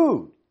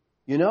rude,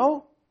 you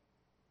know?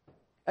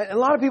 And a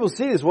lot of people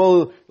see this.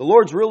 Well, the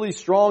Lord's really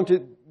strong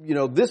to, you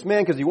know, this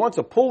man because he wants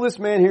to pull this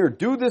man here,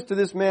 do this to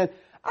this man.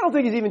 I don't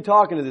think he's even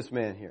talking to this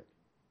man here.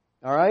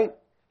 All right?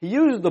 He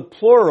uses the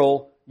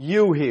plural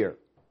you here,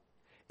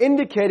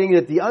 indicating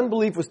that the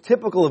unbelief was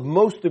typical of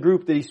most of the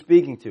group that he's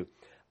speaking to.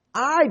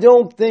 I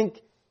don't think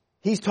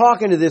he's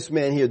talking to this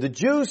man here. The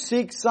Jews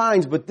seek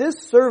signs, but this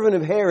servant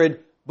of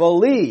Herod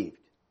believed.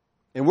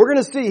 And we're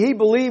going to see he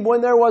believed when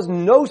there was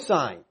no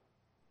sign.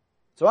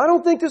 So I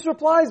don't think this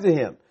applies to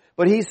him.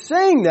 But he's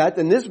saying that,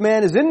 and this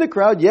man is in the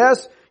crowd.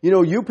 Yes, you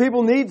know, you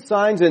people need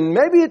signs, and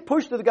maybe it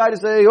pushed the guy to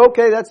say,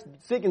 okay, that's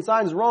seeking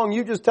signs wrong.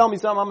 You just tell me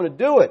something, I'm going to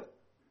do it.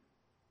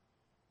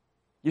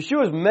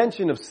 Yeshua's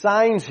mention of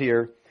signs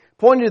here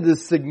pointed to the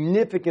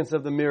significance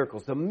of the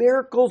miracles. The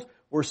miracles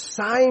were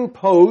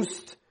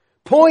signposts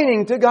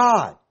pointing to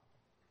God.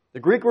 The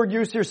Greek word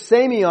used here,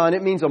 semeion,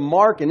 it means a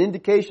mark, an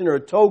indication, or a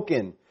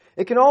token.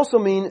 It can also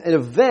mean an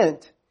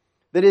event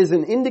that is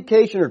an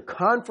indication or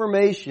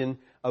confirmation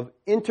of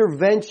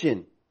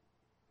intervention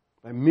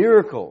by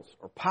miracles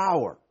or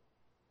power.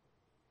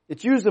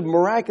 It's used of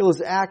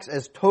miraculous acts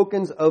as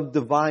tokens of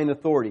divine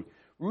authority.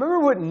 Remember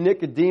what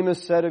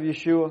Nicodemus said of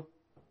Yeshua?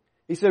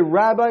 He said,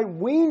 Rabbi,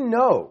 we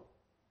know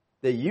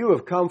that you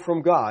have come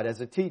from God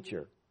as a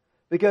teacher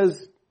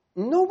because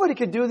nobody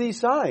could do these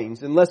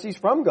signs unless he's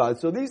from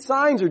God. So these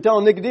signs are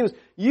telling Nicodemus,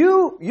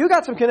 you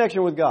got some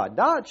connection with God.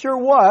 Not sure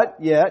what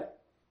yet,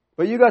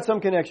 but you got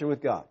some connection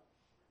with God.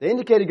 They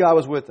indicated God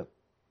was with them.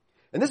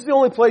 And this is the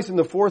only place in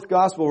the fourth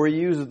gospel where he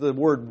uses the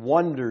word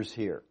wonders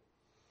here.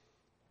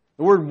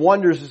 The word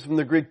wonders is from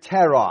the Greek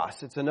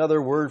teros. It's another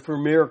word for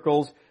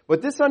miracles.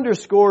 But this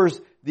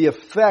underscores the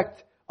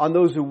effect on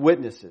those who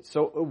witness it.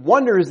 So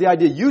wonder is the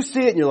idea. You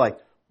see it and you're like,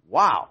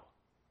 wow.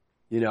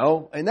 You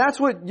know? And that's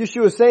what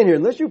Yeshua is saying here.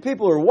 Unless you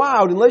people are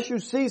wowed, unless you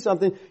see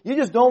something, you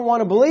just don't want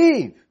to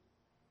believe.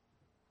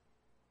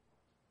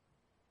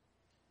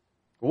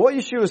 What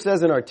Yeshua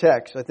says in our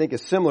text, I think,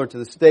 is similar to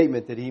the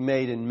statement that he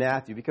made in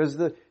Matthew, because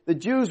the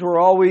Jews were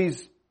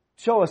always,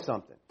 show us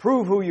something,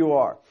 prove who you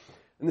are.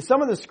 And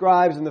some of the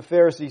scribes and the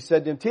Pharisees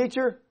said to him,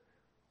 Teacher,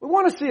 we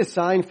want to see a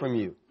sign from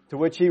you. To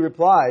which he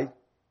replied,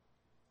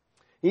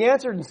 he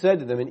answered and said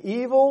to them, an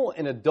evil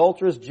and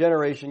adulterous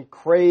generation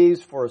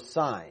craves for a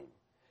sign,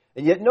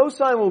 and yet no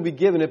sign will be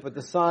given it but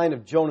the sign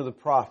of Jonah the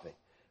prophet.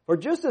 For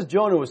just as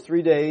Jonah was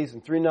 3 days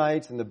and 3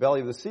 nights in the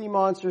belly of the sea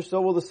monster,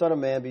 so will the Son of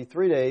Man be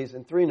 3 days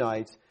and 3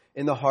 nights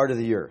in the heart of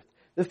the earth.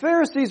 The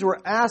Pharisees were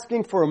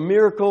asking for a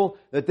miracle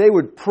that they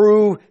would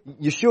prove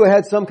Yeshua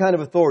had some kind of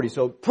authority.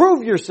 So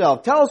prove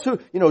yourself. Tell us who,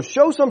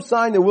 show some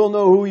sign that we'll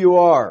know who you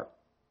are.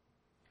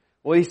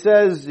 Well, he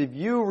says, if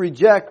you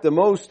reject the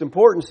most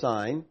important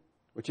sign,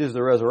 which is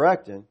the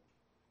resurrection,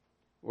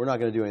 we're not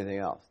going to do anything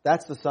else.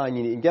 That's the sign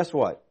you need. And guess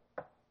what?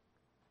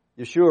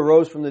 Yeshua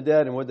rose from the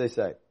dead, and what did they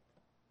say?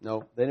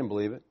 No, they didn't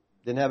believe it.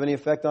 Didn't have any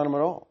effect on them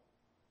at all.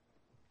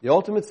 The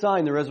ultimate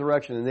sign, the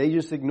resurrection, and they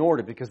just ignored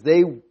it because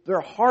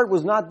their heart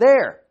was not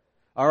there.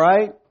 All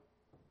right?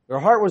 Their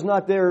heart was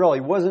not there at all.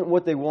 He wasn't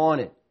what they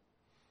wanted.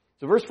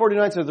 So verse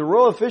 49 says, the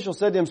royal official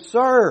said to him,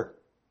 Sir,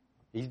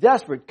 he's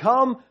desperate,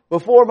 come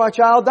before my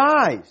child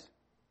dies.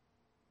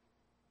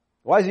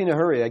 Why is he in a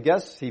hurry? I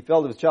guess he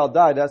felt if his child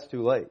died, that's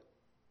too late.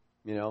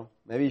 You know,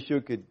 maybe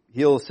Yeshua could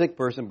heal a sick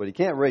person, but he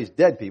can't raise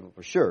dead people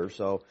for sure.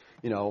 So,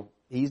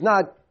 he's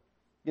not,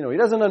 he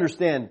doesn't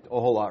understand a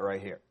whole lot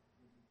right here.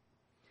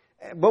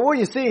 But what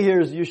you see here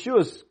is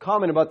Yeshua's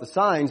comment about the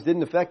signs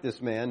didn't affect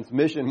this man's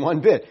mission one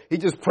bit. He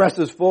just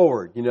presses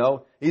forward,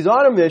 He's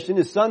on a mission.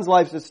 His son's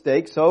life's at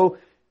stake. So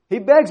he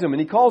begs him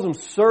and he calls him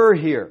Sir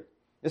here.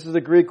 This is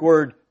the Greek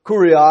word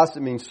kurios.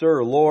 It means Sir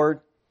or Lord.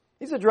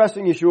 He's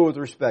addressing Yeshua with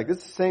respect. This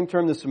is the same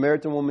term the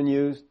Samaritan woman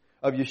used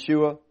of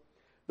Yeshua.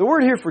 The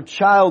word here for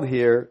child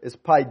here is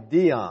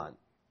paideon.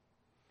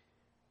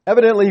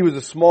 Evidently he was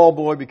a small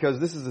boy because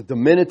this is a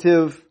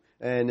diminutive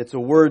and it's a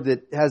word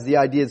that has the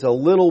idea it's a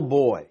little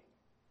boy.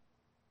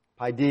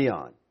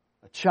 Paideon,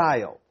 a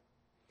child.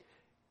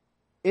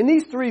 In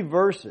these three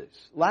verses,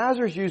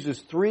 Lazarus uses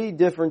three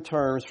different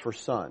terms for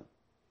son.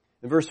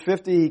 In verse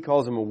 50, he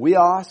calls him a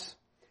weos.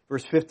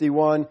 Verse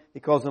 51,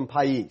 he calls him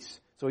pais.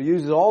 So he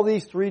uses all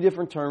these three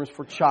different terms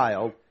for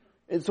child.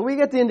 And so we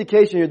get the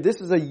indication here, this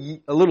is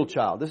a little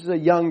child. This is a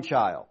young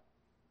child.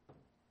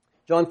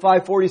 John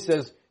 5:40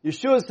 says,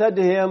 Yeshua said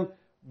to him,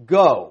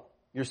 Go,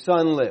 your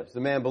son lives. The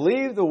man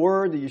believed the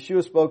word that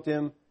Yeshua spoke to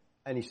him,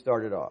 and he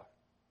started off.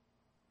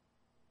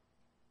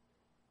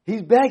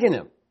 He's begging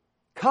him,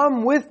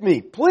 come with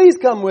me. Please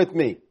come with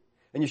me.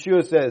 And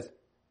Yeshua says,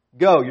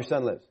 Go, your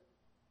son lives.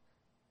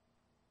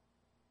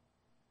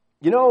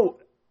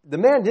 The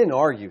man didn't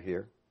argue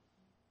here.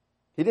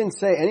 He didn't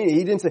say anything.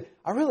 He didn't say,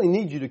 I really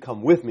need you to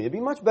come with me. It'd be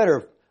much better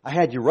if I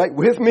had you right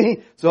with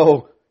me.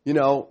 So,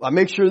 I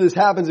make sure this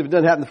happens. If it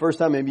doesn't happen the first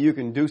time, maybe you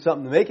can do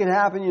something to make it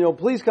happen.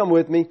 Please come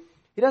with me.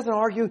 He doesn't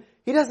argue.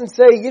 He doesn't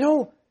say,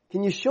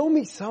 can you show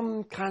me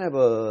some kind of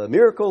a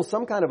miracle,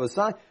 some kind of a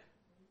sign?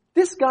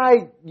 This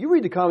guy, you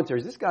read the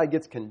commentaries, this guy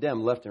gets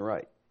condemned left and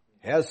right.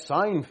 Has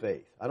sign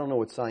faith. I don't know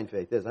what sign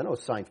faith is. I know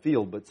it's sign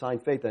field, but sign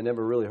faith, I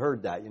never really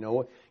heard that.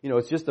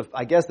 It's just,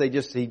 I guess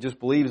he just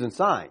believes in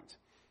signs.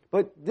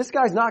 But this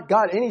guy's not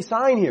got any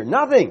sign here.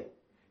 Nothing.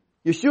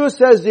 Yeshua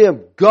says to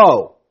him,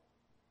 Go.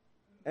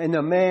 And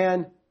the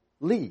man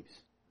leaves.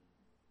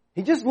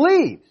 He just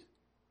leaves.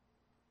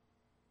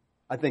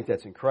 I think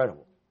that's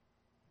incredible.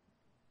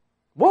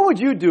 What would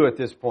you do at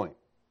this point?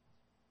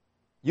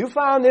 You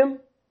found him.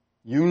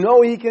 You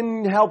know he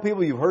can help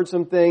people. You've heard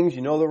some things.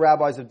 You know the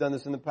rabbis have done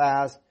this in the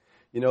past.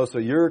 So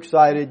you're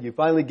excited. You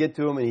finally get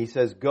to him and he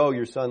says, Go,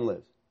 your son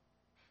lives.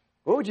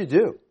 What would you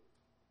do?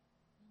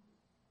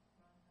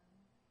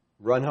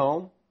 Run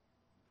home?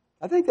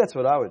 I think that's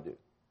what I would do.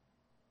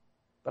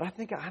 But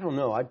I don't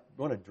know. I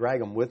want to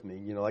drag him with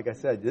me. Like I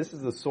said, this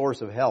is the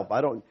source of help. I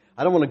don't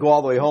want to go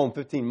all the way home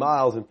 15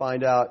 miles and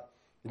find out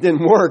it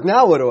didn't work.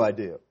 Now what do I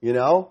do?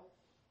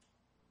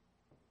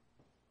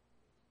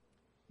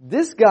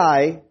 This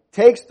guy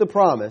takes the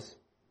promise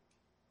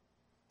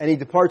and he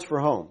departs for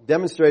home,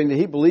 demonstrating that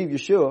he believed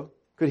Yeshua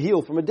could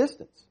heal from a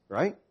distance,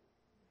 right?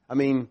 I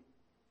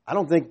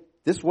don't think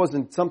this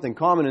wasn't something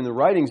common in the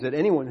writings that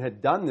anyone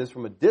had done this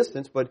from a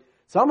distance, but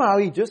somehow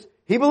he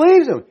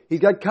believes him.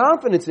 He's got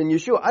confidence in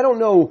Yeshua. I don't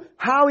know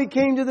how he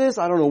came to this.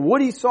 I don't know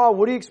what he saw,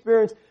 what he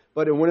experienced,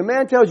 but when a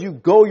man tells you,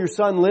 Go, your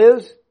son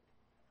lives.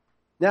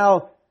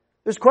 Now,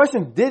 there's a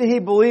question, did he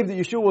believe that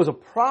Yeshua was a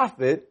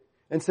prophet?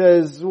 And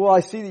says, well, I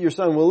see that your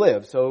son will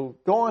live, so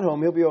go on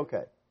home, he'll be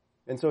okay.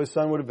 And so his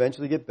son would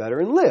eventually get better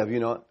and live,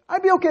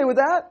 I'd be okay with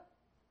that.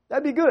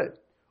 That'd be good.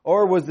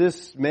 Or was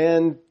this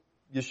man,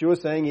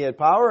 Yeshua, saying he had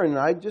power and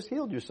I just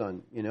healed your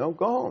son,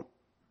 go home.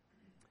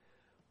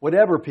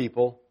 Whatever,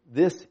 people,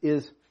 this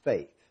is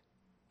faith.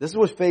 This is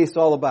what faith's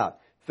all about.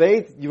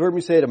 Faith, you've heard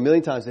me say it a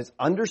million times, it's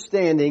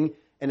understanding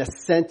and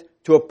assent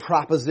to a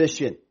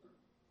proposition.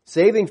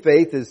 Saving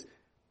faith is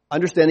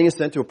understanding and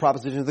assent to a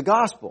proposition of the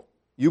gospel.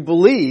 You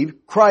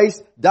believe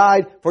Christ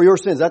died for your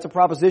sins. That's a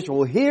proposition.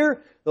 Well,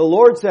 here the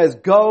Lord says,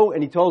 Go,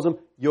 and he tells him,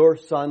 your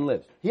son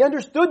lives. He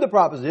understood the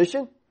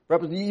proposition.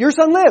 Your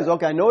son lives.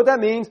 Okay, I know what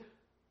that means.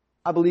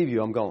 I believe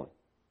you. I'm going.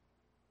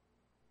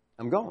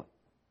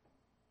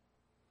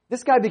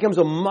 This guy becomes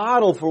a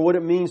model for what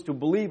it means to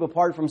believe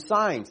apart from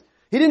signs.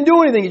 He didn't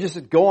do anything. He just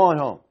said, Go on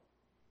home.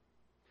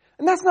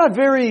 And that's not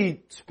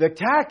very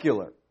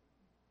spectacular.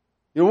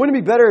 Wouldn't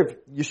it be better if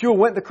Yeshua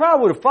went, the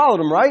crowd would have followed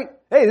him, right?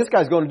 Hey, this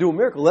guy's going to do a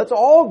miracle. Let's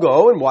all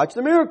go and watch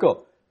the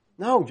miracle.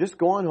 No, just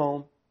go on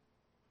home.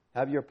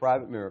 Have your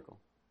private miracle.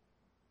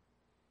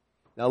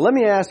 Now let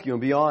me ask you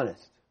and be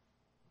honest.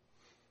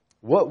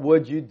 What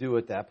would you do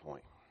at that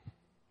point?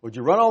 Would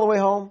you run all the way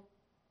home?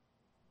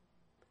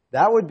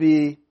 That would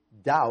be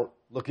doubt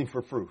looking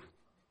for proof.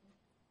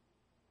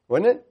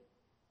 Wouldn't it?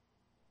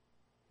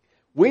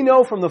 We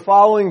know from the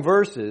following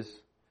verses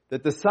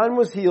that the son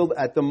was healed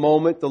at the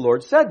moment the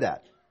Lord said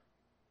that.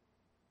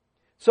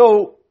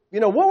 So,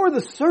 what were the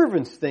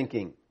servants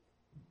thinking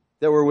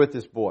that were with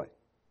this boy?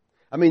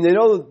 I mean, they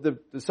know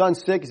the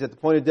son's sick, he's at the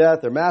point of death,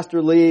 their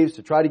master leaves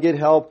to try to get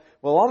help.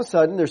 Well, all of a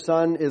sudden, their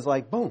son is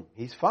like, boom,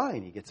 he's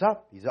fine, he gets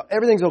up,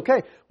 everything's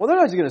okay. Well, they're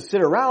not just going to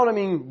sit around. I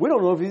mean, we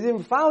don't know if he's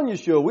even found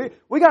Yeshua.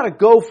 We got to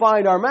go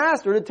find our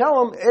master to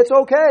tell him it's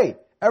okay,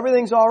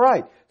 everything's all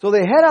right. So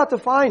they head out to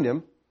find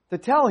him, to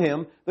tell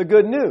him the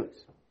good news.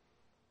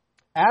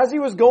 As he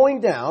was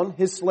going down,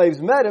 his slaves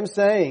met him,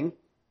 saying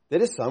that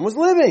his son was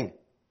living.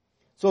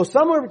 So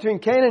somewhere between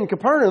Cana and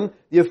Capernaum,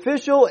 the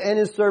official and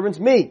his servants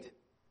meet.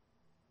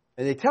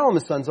 And they tell him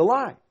his son's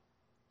alive.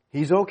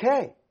 He's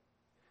okay.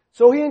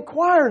 So he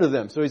inquired of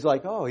them. So he's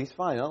like, oh, he's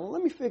fine.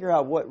 Let me figure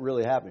out what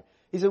really happened.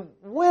 He said,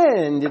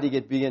 when did he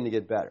begin to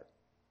get better?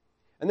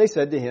 And they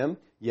said to him,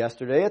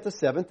 yesterday at the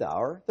 7th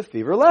hour, the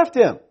fever left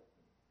him.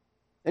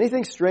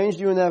 Anything strange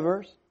to you in that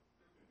verse?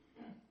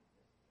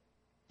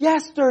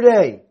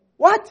 Yesterday.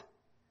 What?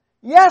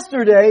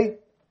 Yesterday,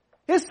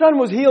 his son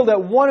was healed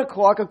at 1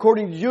 o'clock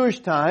according to Jewish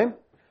time.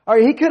 All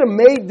right, he could have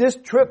made this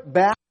trip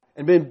back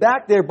and been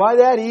back there by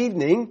that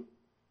evening.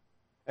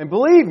 And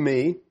believe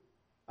me,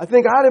 I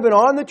think I'd have been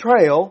on the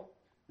trail.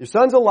 Your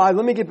son's alive.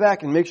 Let me get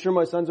back and make sure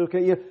my son's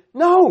okay. Yeah.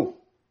 No,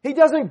 he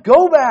doesn't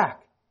go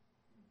back.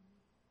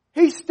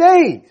 He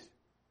stays.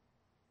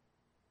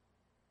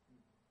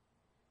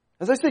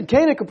 As I said,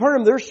 Cana and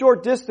Capernaum, they're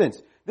short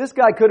distance. This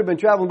guy could have been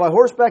traveling by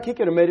horseback. He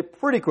could have made it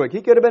pretty quick.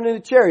 He could have been in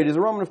a chariot as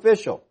a Roman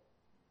official.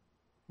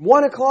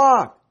 1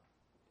 o'clock.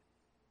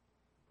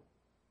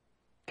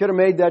 Could have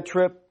made that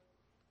trip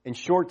in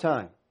short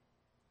time.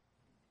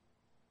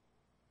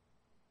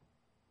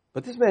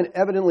 But this man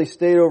evidently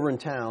stayed over in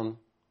town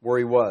where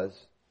he was.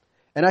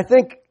 And I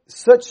think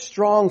such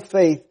strong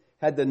faith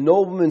had the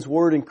nobleman's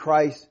word in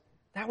Christ.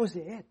 That was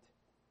it.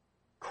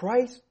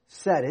 Christ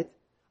said it.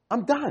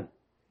 I'm done.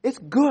 It's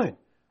good.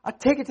 I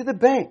take it to the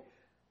bank.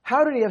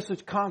 How did he have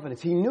such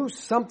confidence? He knew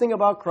something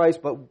about Christ,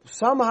 but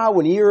somehow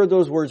when he heard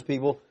those words,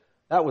 people,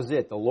 that was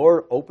it. The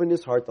Lord opened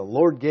his heart. The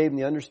Lord gave him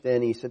the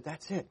understanding. He said,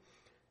 that's it.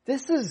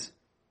 This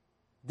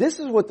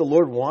is what the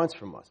Lord wants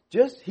from us.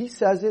 He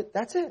says it,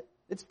 that's it.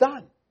 It's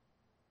done.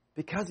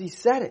 Because he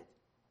said it.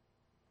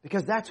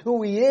 Because that's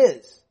who he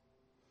is.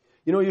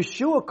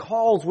 Yeshua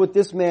calls what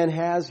this man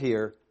has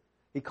here,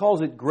 he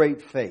calls it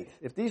great faith.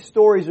 If these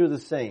stories are the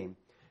same,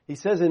 he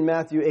says in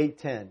Matthew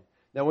 8:10,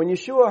 now when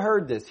Yeshua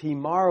heard this, he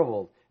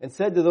marveled and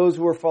said to those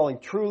who were following,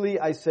 truly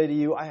I say to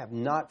you, I have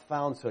not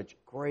found such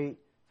great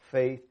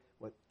faith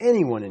with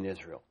anyone in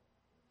Israel.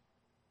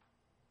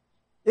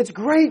 It's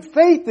great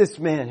faith this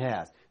man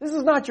has. This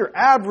is not your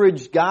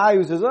average guy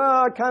who says,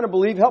 I kind of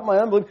believe, help my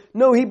unbelief.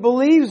 No, he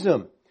believes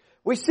him.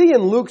 We see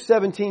in Luke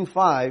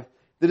 17:5,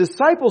 the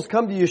disciples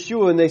come to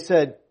Yeshua and they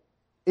said,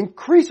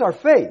 increase our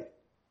faith.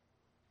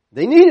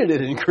 They needed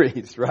it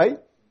increased, right?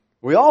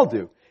 We all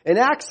do. In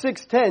Acts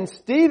 6:10,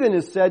 Stephen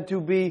is said to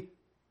be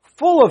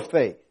full of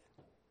faith.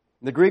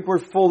 The Greek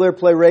word full there,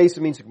 pleres,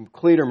 it means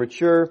complete or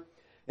mature.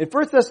 In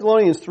 1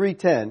 Thessalonians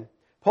 3:10,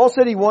 Paul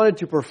said he wanted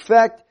to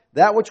perfect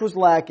that which was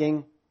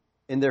lacking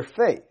in their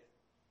faith.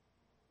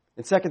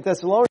 In 2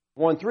 Thessalonians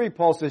 1:3,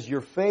 Paul says,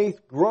 your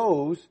faith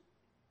grows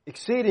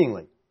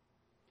exceedingly.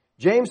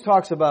 James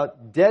talks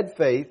about dead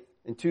faith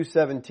in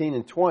 2:17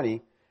 and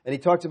 20, and he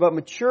talks about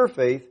mature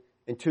faith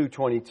in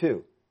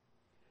 2:22.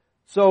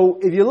 So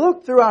if you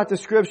look throughout the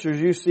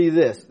scriptures, you see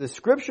this. The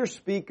scriptures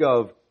speak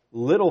of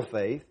little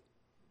faith,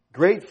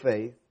 great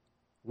faith,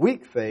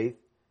 weak faith,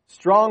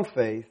 strong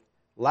faith,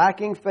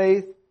 lacking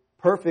faith,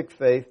 perfect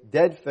faith,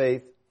 dead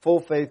faith, full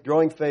faith,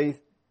 growing faith,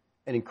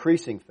 and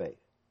increasing faith.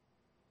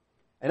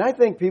 And I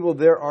think, people,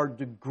 there are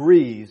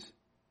degrees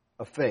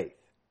of faith.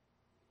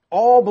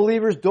 All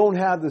believers don't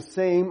have the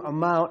same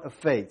amount of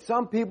faith.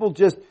 Some people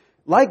just,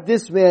 like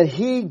this man,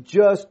 he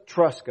just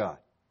trusts God.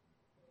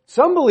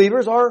 Some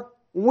believers are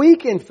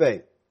weak in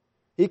faith.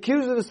 He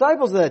accused the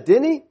disciples of that,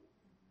 didn't he?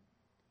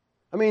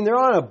 I mean, they're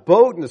on a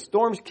boat and the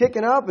storm's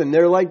kicking up and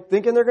they're like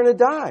thinking they're going to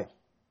die.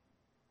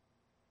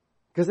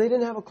 Because they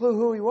didn't have a clue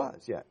who he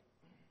was yet.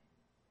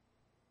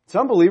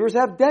 Some believers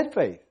have dead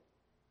faith.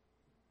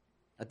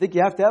 I think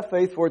you have to have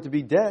faith for it to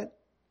be dead.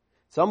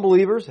 Some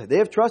believers, they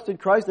have trusted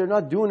Christ. They're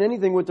not doing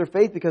anything with their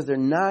faith because they're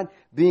not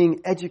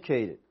being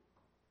educated.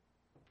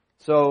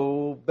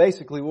 So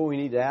basically what we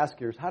need to ask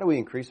here is, how do we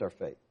increase our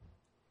faith?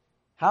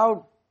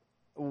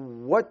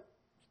 What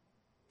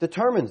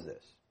determines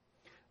this?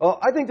 Well,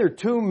 I think there are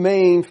two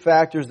main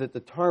factors that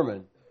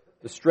determine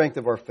the strength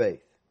of our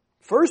faith.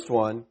 First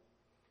one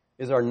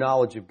is our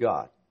knowledge of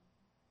God.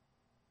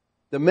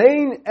 The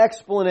main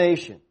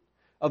explanation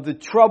of the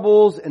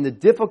troubles and the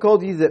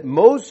difficulties that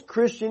most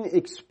Christians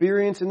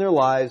experience in their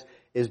lives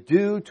is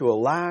due to a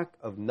lack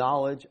of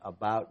knowledge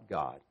about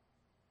God,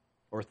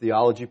 or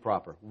theology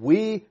proper.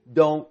 We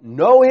don't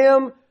know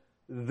Him,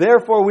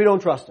 therefore we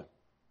don't trust Him.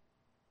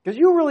 Because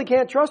you really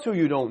can't trust who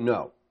you don't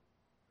know.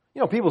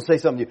 People say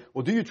something to you,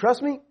 well, do you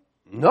trust me?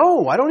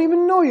 No, I don't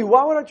even know you.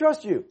 Why would I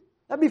trust you?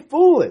 That'd be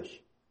foolish.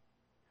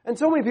 And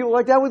so many people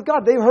like that with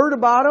God. They've heard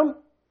about Him.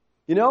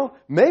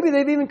 Maybe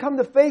they've even come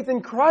to faith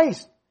in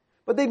Christ.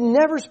 But they've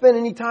never spent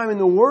any time in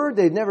the Word.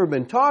 They've never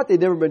been taught. They've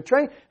never been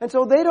trained. And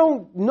so they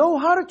don't know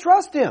how to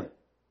trust Him.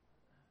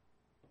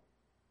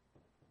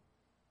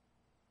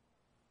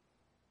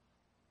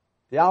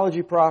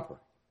 Theology proper.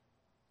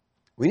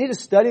 We need to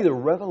study the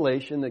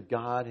revelation that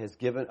God has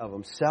given of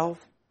Himself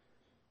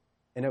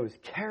and of His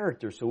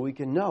character so we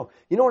can know.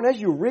 And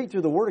as you read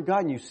through the Word of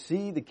God and you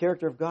see the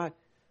character of God,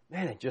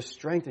 man, it just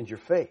strengthens your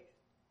faith.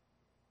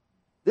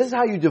 This is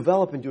how you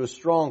develop into a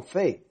strong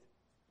faith.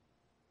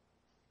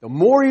 The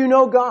more you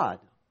know God,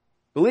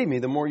 believe me,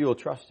 the more you will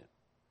trust Him.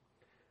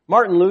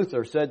 Martin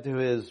Luther said to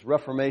his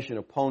Reformation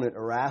opponent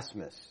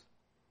Erasmus,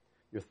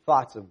 "Your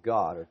thoughts of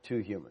God are too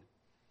human."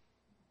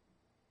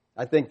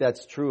 I think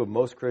that's true of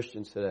most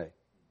Christians today.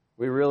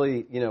 We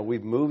really,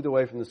 we've moved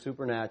away from the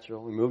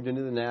supernatural. We moved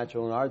into the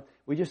natural. And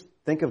we just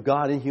think of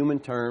God in human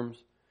terms.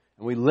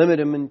 And we limit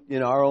Him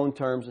in our own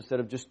terms instead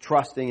of just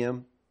trusting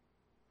Him.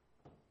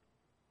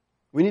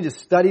 We need to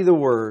study the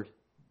Word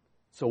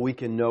so we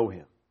can know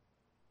Him.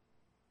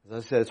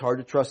 As I said, it's hard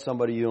to trust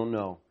somebody you don't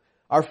know.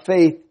 Our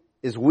faith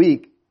is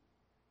weak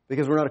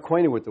because we're not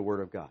acquainted with the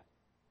Word of God.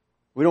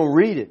 We don't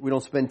read it. We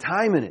don't spend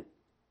time in it.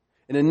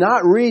 And in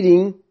not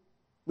reading,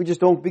 we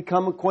just don't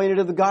become acquainted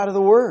with the God of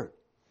the Word.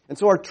 And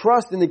so our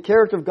trust in the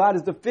character of God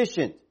is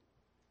deficient.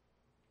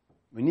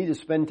 We need to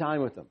spend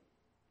time with Him.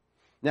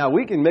 Now,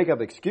 we can make up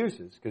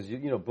excuses because,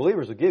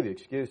 believers will give you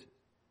excuses.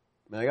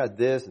 I got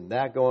this and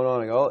that going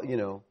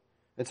on.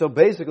 And so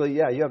basically,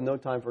 you have no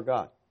time for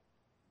God.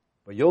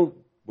 But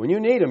when you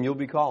need Him, you'll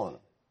be calling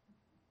Him.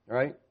 All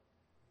right?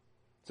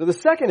 So the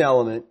second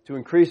element to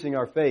increasing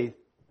our faith,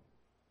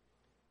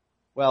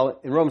 well,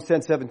 in Romans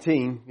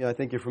 10:17, I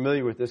think you're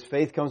familiar with this,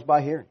 faith comes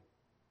by hearing.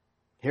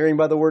 Hearing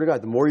by the Word of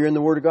God. The more you're in the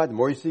Word of God, the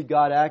more you see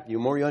God act, the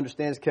more you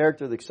understand His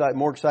character, the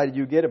more excited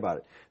you get about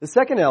it. The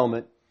second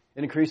element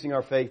in increasing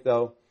our faith,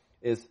 though,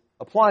 is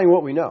applying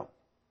what we know.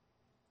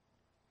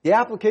 The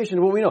application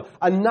of what we know.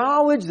 A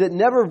knowledge that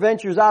never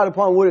ventures out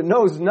upon what it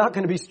knows is not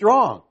going to be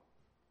strong.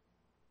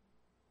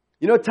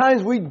 At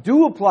times we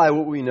do apply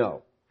what we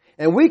know.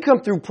 And we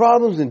come through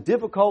problems and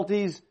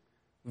difficulties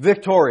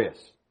victorious.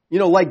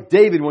 Like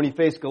David when he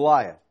faced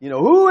Goliath.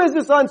 Who is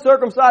this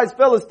uncircumcised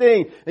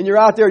Philistine? And you're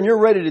out there and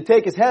you're ready to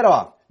take his head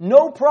off.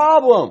 No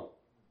problem.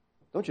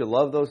 Don't you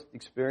love those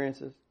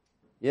experiences?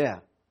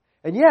 Yeah.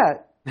 And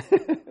yet,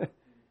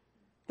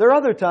 there are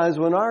other times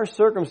when our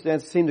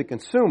circumstances seem to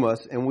consume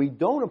us and we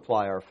don't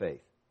apply our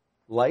faith.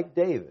 Like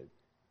David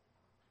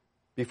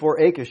before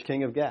Achish,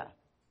 king of Gath.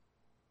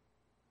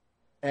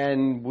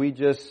 And we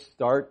just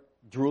start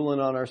drooling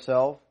on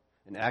ourselves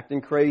and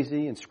acting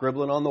crazy and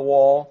scribbling on the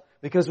wall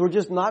because we're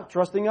just not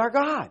trusting our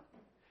God.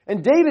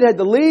 And David had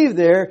to leave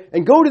there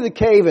and go to the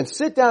cave and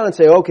sit down and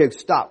say, okay,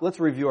 stop, let's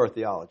review our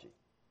theology.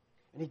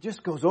 And he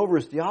just goes over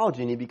his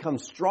theology and he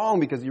becomes strong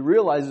because he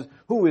realizes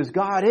who his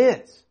God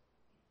is.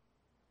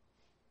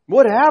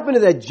 What happened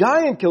to that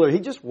giant killer? He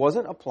just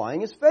wasn't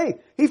applying his faith.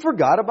 He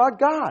forgot about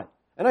God.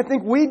 And I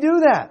think we do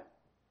that.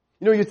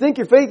 You think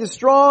your faith is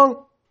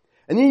strong,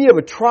 and then you have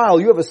a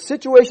trial, you have a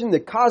situation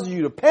that causes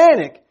you to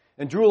panic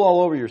and drool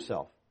all over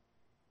yourself.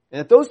 And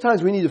at those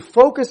times we need to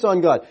focus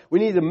on God. We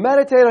need to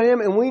meditate on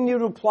Him and we need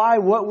to apply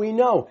what we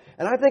know.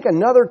 And I think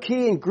another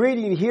key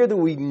ingredient here that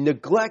we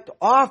neglect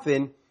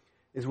often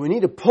is we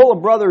need to pull a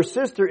brother or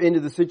sister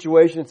into the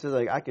situation and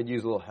say, I could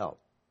use a little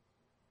help.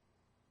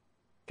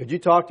 Could you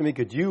talk to me?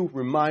 Could you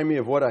remind me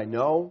of what I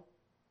know?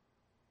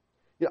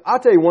 I'll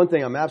tell you one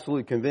thing I'm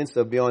absolutely convinced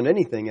of beyond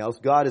anything else.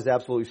 God is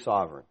absolutely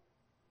sovereign.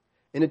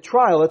 In a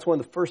trial, that's one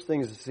of the first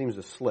things that seems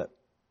to slip.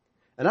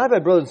 And I've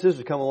had brothers and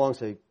sisters come along and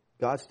say,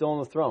 God's still on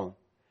the throne.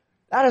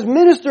 That has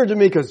ministered to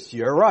me because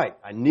you're right.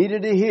 I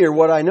needed to hear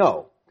what I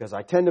know because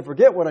I tend to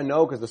forget what I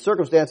know because the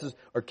circumstances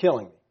are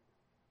killing me.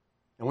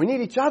 And we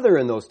need each other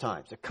in those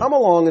times to come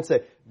along and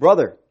say,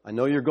 brother, I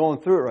know you're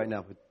going through it right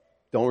now, but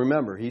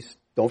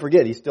don't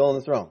forget, He's still on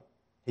the throne.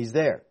 He's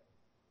there.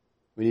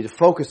 We need to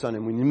focus on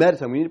Him. We need to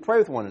meditate. We need to pray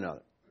with one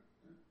another.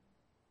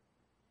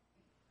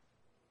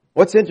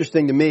 What's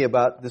interesting to me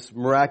about this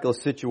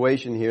miraculous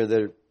situation here,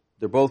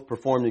 they're both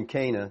performed in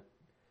Cana,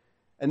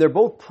 and they're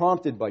both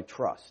prompted by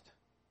trust.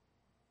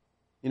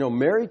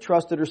 Mary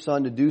trusted her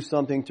son to do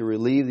something to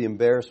relieve the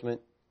embarrassment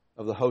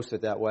of the host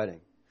at that wedding.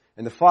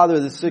 And the father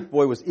of the sick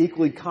boy was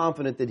equally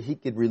confident that he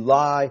could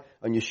rely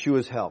on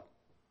Yeshua's help.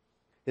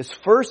 His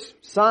first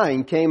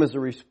sign came as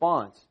a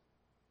response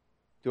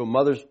to a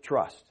mother's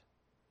trust.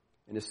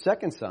 And his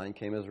second sign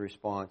came as a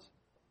response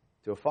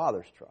to a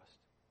father's trust.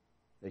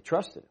 They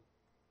trusted him.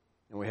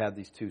 And we have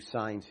these two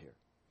signs here.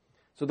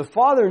 So the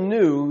father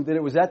knew that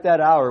it was at that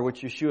hour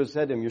which Yeshua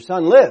said to him, your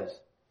son lives.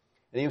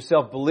 And he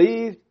himself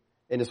believed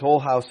in his whole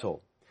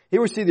household. He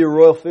received the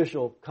royal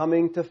official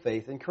coming to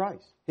faith in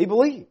Christ. He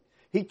believed.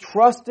 He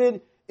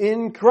trusted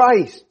in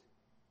Christ.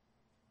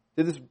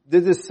 Did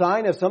this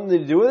sign have something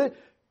to do with it?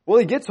 Well,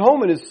 he gets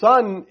home and his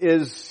son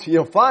is,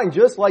 fine,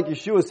 just like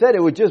Yeshua said.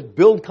 It would just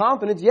build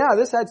confidence. Yeah,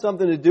 this had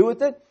something to do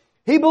with it.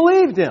 He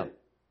believed him.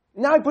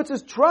 Now he puts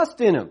his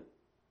trust in him.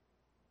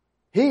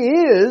 He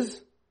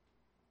is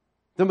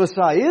the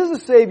Messiah. He is the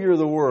Savior of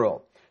the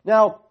world.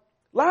 Now,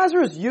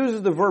 Lazarus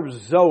uses the verb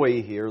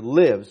zoe here,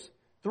 lives,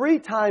 3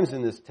 times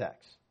in this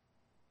text.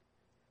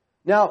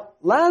 Now,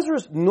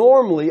 Lazarus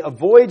normally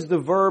avoids the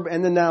verb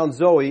and the noun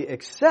zoe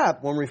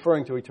except when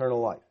referring to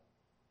eternal life.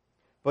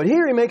 But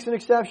here he makes an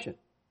exception.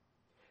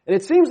 And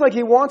it seems like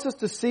he wants us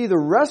to see the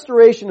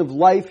restoration of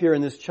life here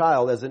in this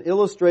child as an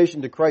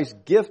illustration to Christ's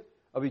gift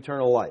of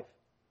eternal life.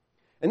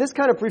 And this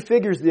kind of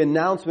prefigures the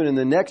announcement in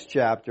the next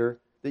chapter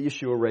that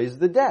Yeshua raised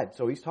the dead.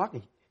 So he's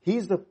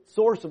the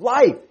source of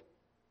life.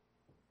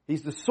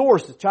 He's the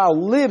source. The child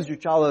lives. Your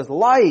child has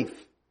life.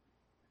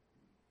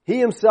 He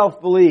himself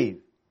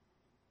believed.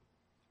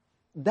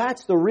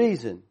 That's the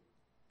reason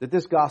that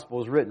this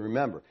gospel is written,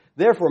 remember.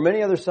 Therefore,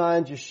 many other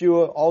signs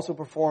Yeshua also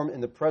performed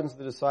in the presence of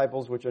the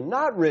disciples, which are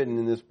not written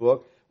in this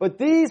book, but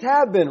these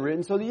have been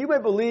written so that you may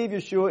believe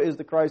Yeshua is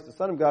the Christ, the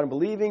Son of God, and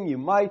believing you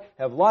might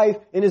have life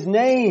in His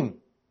name.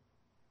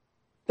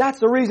 That's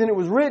the reason it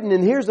was written.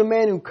 And here's a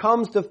man who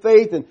comes to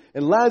faith, and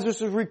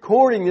Lazarus is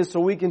recording this so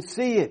we can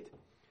see it.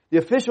 The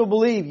official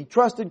believed. He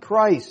trusted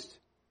Christ.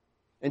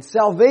 And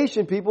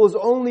salvation, people, is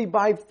only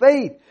by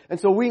faith. And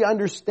so we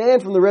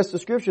understand from the rest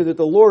of Scripture that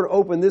the Lord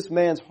opened this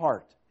man's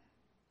heart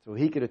so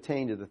he could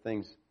attain to the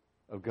things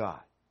of God.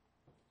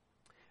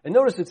 And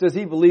notice it says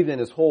he believed in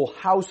his whole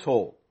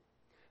household.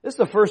 This is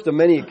the first of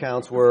many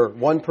accounts where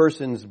one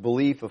person's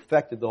belief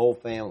affected the whole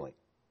family.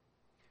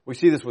 We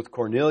see this with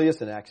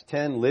Cornelius in Acts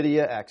 10,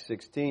 Lydia, Acts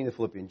 16, the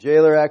Philippian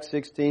jailer, Acts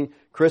 16,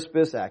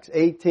 Crispus, Acts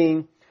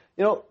 18.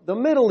 You know, the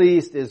Middle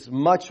East is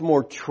much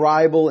more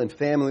tribal and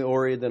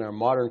family-oriented than our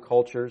modern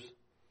cultures.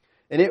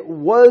 And it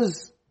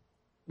was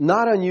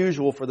not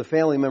unusual for the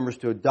family members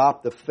to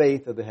adopt the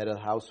faith of the head of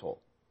the household.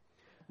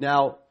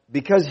 Now,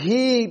 because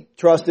he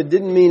trusted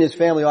didn't mean his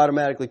family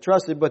automatically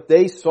trusted, but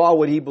they saw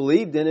what he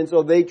believed in, and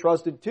so they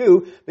trusted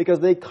too because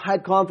they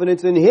had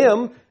confidence in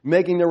him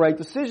making the right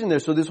decision there.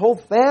 So this whole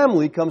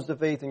family comes to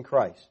faith in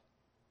Christ.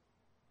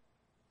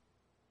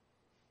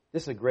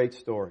 This is a great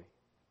story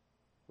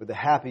with a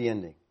happy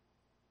ending.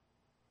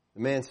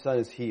 The man's son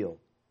is healed,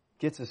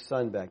 gets his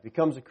son back,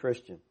 becomes a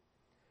Christian.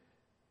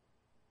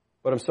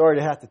 But I'm sorry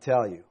to have to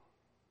tell you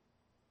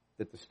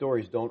that the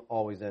stories don't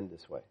always end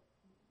this way.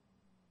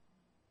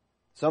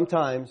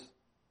 Sometimes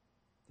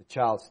the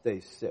child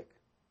stays sick.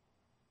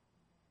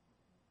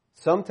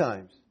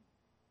 Sometimes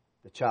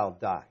the child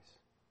dies.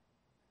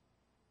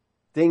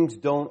 Things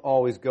don't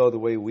always go the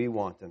way we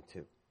want them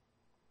to.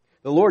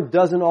 The Lord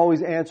doesn't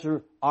always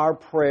answer our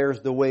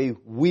prayers the way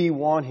we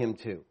want Him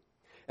to.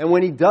 And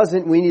when He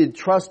doesn't, we need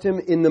to trust Him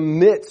in the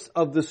midst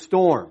of the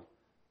storm.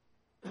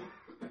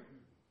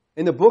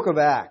 In the book of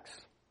Acts,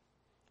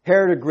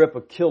 Herod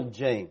Agrippa killed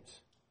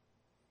James,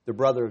 the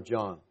brother of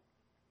John.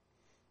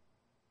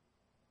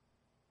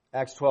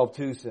 Acts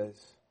 12:2 says,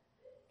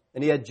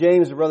 and he had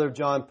James, the brother of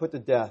John, put to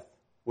death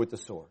with the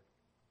sword.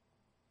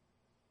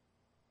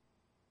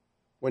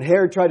 When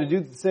Herod tried to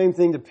do the same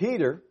thing to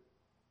Peter,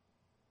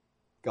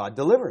 God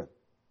delivered him.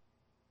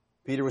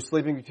 Peter was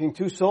sleeping between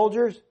 2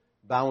 soldiers,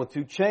 bound with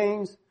 2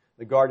 chains.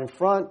 The guard in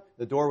front,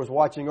 the door was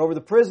watching over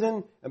the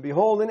prison, and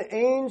behold, an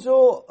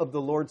angel of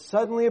the Lord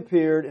suddenly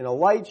appeared, and a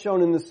light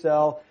shone in the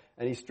cell,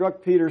 and he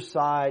struck Peter's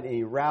side, and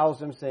he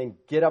roused him, saying,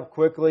 "Get up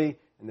quickly,"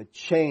 and the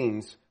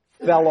chains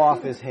fell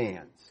off his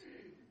hands.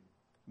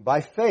 By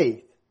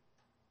faith,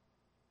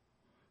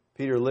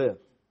 Peter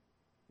lived.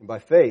 And by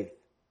faith,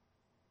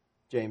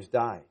 James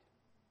died.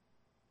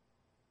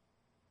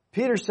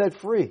 Peter set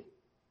free.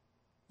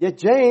 Yet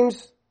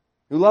James,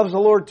 who loves the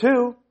Lord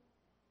too,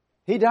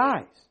 he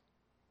dies.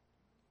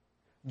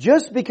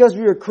 Just because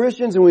we are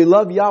Christians and we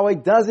love Yahweh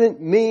doesn't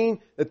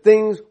mean that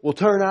things will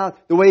turn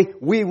out the way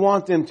we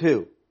want them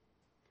to.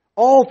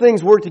 All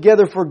things work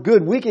together for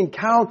good. We can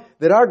count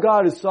that our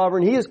God is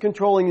sovereign. He is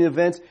controlling the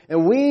events,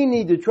 and we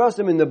need to trust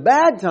Him in the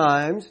bad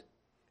times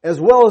as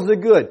well as the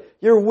good.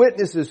 Your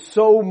witness is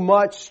so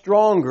much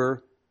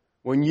stronger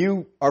when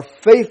you are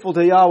faithful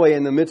to Yahweh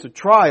in the midst of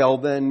trial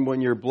than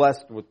when you're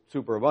blessed with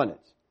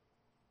superabundance.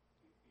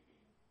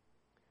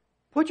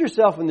 Put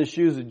yourself in the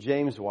shoes of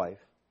James' wife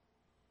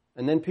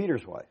and then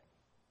Peter's wife.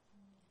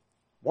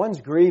 One's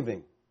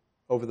grieving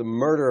over the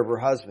murder of her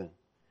husband,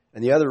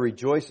 and the other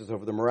rejoices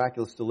over the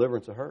miraculous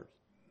deliverance of hers.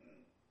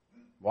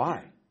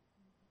 Why?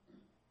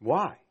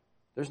 Why?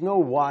 There's no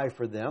why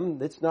for them.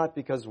 It's not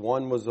because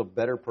one was a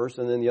better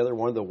person than the other.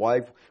 One of the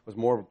wife was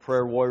more of a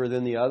prayer warrior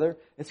than the other.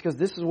 It's because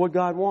this is what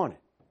God wanted.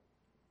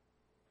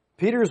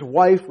 Peter's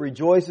wife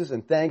rejoices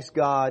and thanks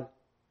God.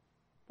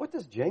 What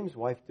does James'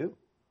 wife do?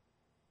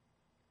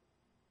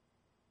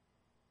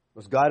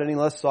 Was God any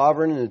less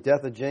sovereign in the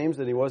death of James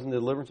than He was in the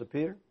deliverance of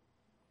Peter?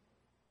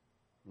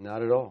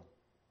 Not at all.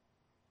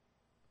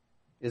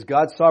 Is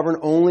God sovereign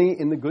only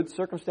in the good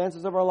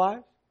circumstances of our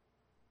lives?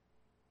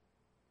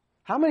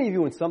 How many of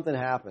you, when something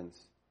happens,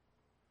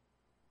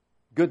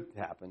 good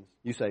happens,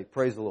 you say,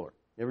 "Praise the Lord"?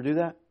 You ever do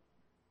that?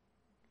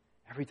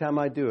 Every time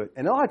I do it.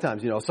 And a lot of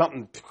times,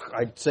 something,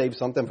 I save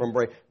something from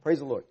break. Praise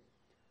the Lord.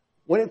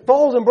 When it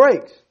falls and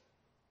breaks,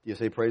 you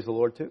say praise the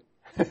Lord too?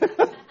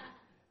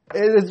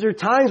 Is there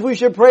times we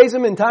should praise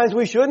Him and times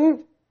we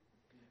shouldn't?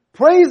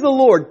 Praise the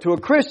Lord to a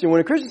Christian.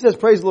 When a Christian says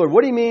praise the Lord,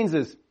 what he means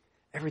is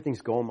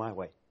everything's going my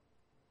way.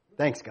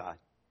 Thanks, God.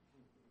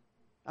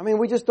 I mean,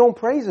 we just don't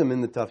praise Him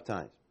in the tough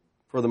times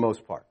for the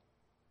most part.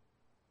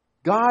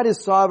 God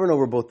is sovereign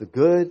over both the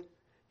good.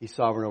 He's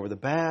sovereign over the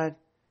bad.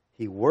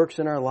 He works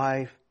in our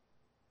life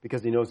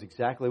because He knows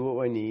exactly what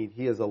we need.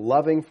 He is a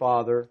loving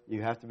Father.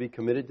 You have to be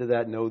committed to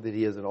that. Know that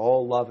He is an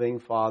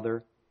all-loving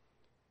Father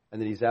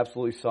and that He's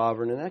absolutely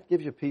sovereign. And that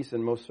gives you peace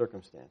in most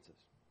circumstances.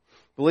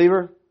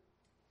 Believer,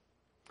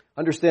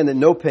 understand that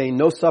no pain,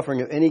 no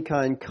suffering of any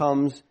kind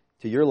comes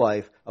to your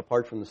life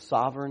apart from the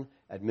sovereign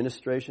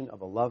administration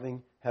of a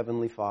loving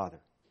Heavenly Father.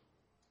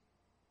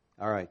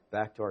 All right,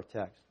 back to our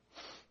text.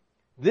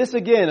 This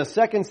again, a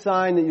second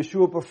sign that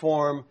Yeshua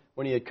performed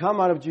when He had come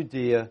out of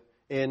Judea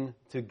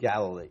into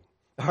Galilee.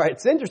 All right,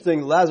 it's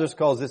interesting. Lazarus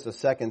calls this a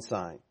second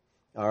sign.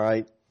 All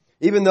right.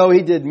 Even though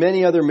He did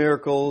many other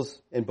miracles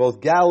in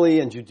both Galilee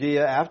and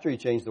Judea after He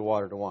changed the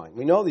water to wine.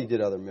 We know that He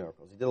did other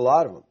miracles. He did a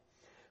lot of them.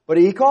 But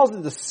He calls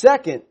it the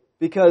second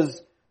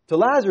because to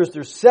Lazarus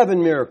there's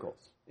 7 miracles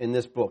in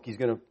this book. He's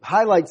going to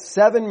highlight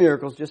 7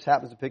 miracles, just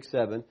happens to pick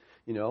 7,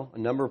 a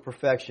number of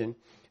perfection.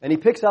 And He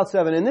picks out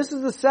 7. And this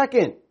is the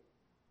second,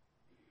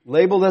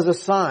 labeled as a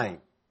sign.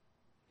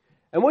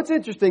 And what's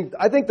interesting,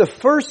 I think the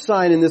first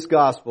sign in this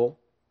gospel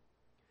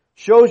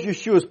shows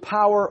Yeshua's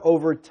power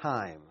over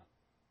time.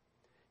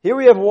 Here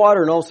we have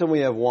water and all of a sudden we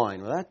have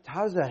wine. Well,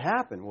 how does that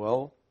happen?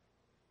 Well,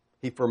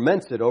 He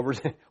ferments it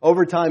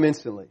over time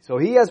instantly. So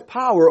He has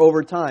power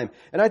over time.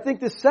 And I think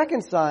the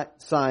second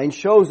sign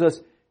shows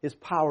us His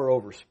power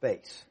over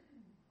space.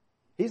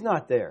 He's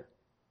not there.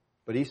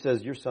 But He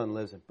says, your son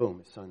lives, and boom,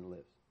 his son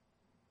lives.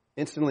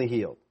 Instantly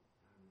healed.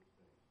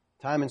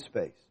 Time and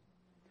space.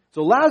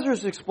 So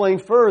Lazarus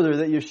explained further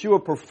that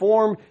Yeshua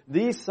performed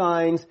these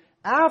signs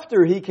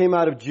after He came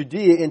out of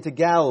Judea into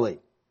Galilee.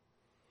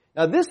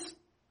 Now this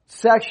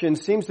section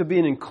seems to be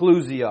an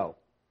inclusio.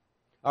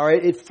 All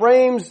right, it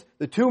frames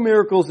the 2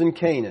 miracles in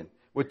Canaan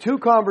with 2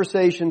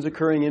 conversations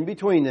occurring in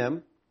between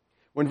them.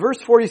 When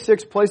verse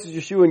 46 places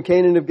Yeshua in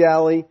Canaan of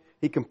Galilee,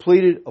 He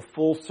completed a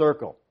full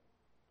circle.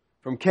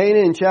 From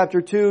Canaan in chapter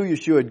 2,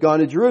 Yeshua had gone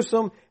to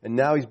Jerusalem, and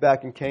now He's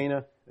back in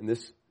Cana, and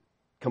this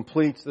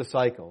completes the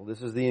cycle.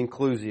 This is the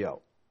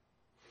inclusio.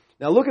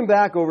 Now looking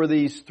back over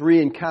these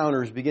 3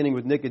 encounters, beginning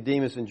with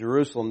Nicodemus in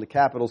Jerusalem, the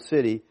capital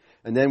city,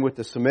 and then with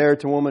the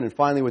Samaritan woman, and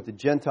finally with the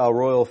Gentile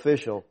royal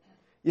official,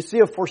 you see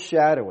a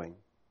foreshadowing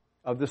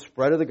of the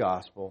spread of the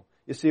gospel.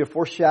 You see a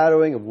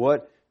foreshadowing of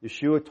what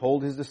Yeshua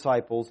told His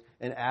disciples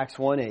in Acts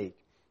 1:8.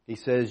 He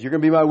says, you're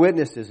going to be my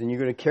witnesses, and you're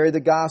going to carry the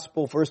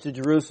gospel first to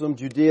Jerusalem,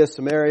 Judea,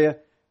 Samaria,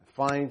 and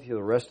finally to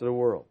the rest of the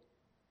world.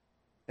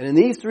 And in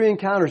these 3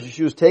 encounters,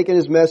 Yeshua's taken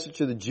His message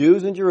to the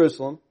Jews in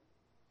Jerusalem,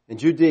 in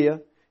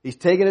Judea. He's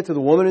taken it to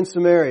the woman in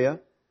Samaria.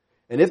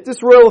 And if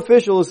this royal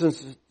official is a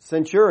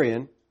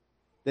centurion,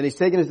 then He's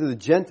taken it to the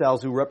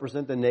Gentiles who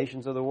represent the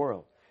nations of the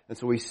world. And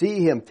so we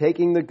see Him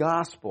taking the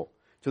gospel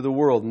to the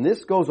world. And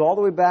this goes all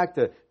the way back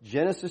to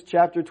Genesis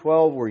chapter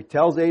 12, where He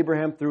tells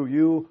Abraham, through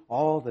you,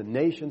 all the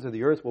nations of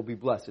the earth will be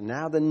blessed. And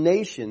now the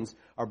nations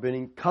are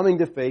coming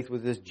to faith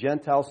with this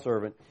Gentile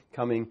servant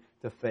coming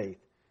to faith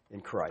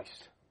in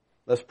Christ.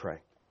 Let's pray.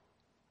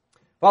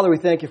 Father, we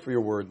thank You for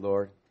Your word,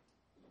 Lord.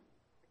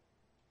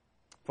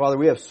 Father,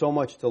 we have so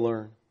much to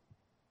learn.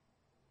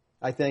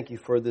 I thank You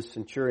for this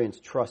centurion's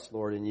trust,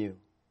 Lord, in You.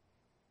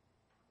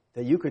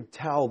 That You could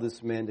tell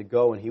this man to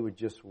go and he would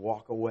just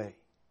walk away,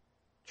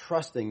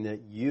 trusting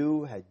that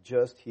You had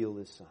just healed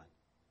his son.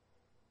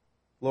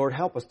 Lord,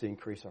 help us to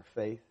increase our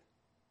faith.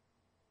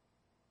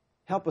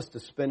 Help us to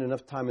spend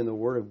enough time in the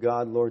Word of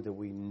God, Lord, that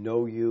we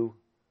know You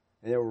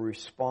and that we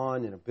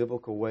respond in a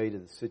biblical way to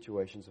the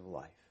situations of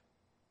life.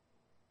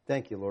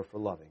 Thank You, Lord, for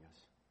loving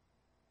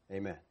us.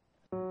 Amen.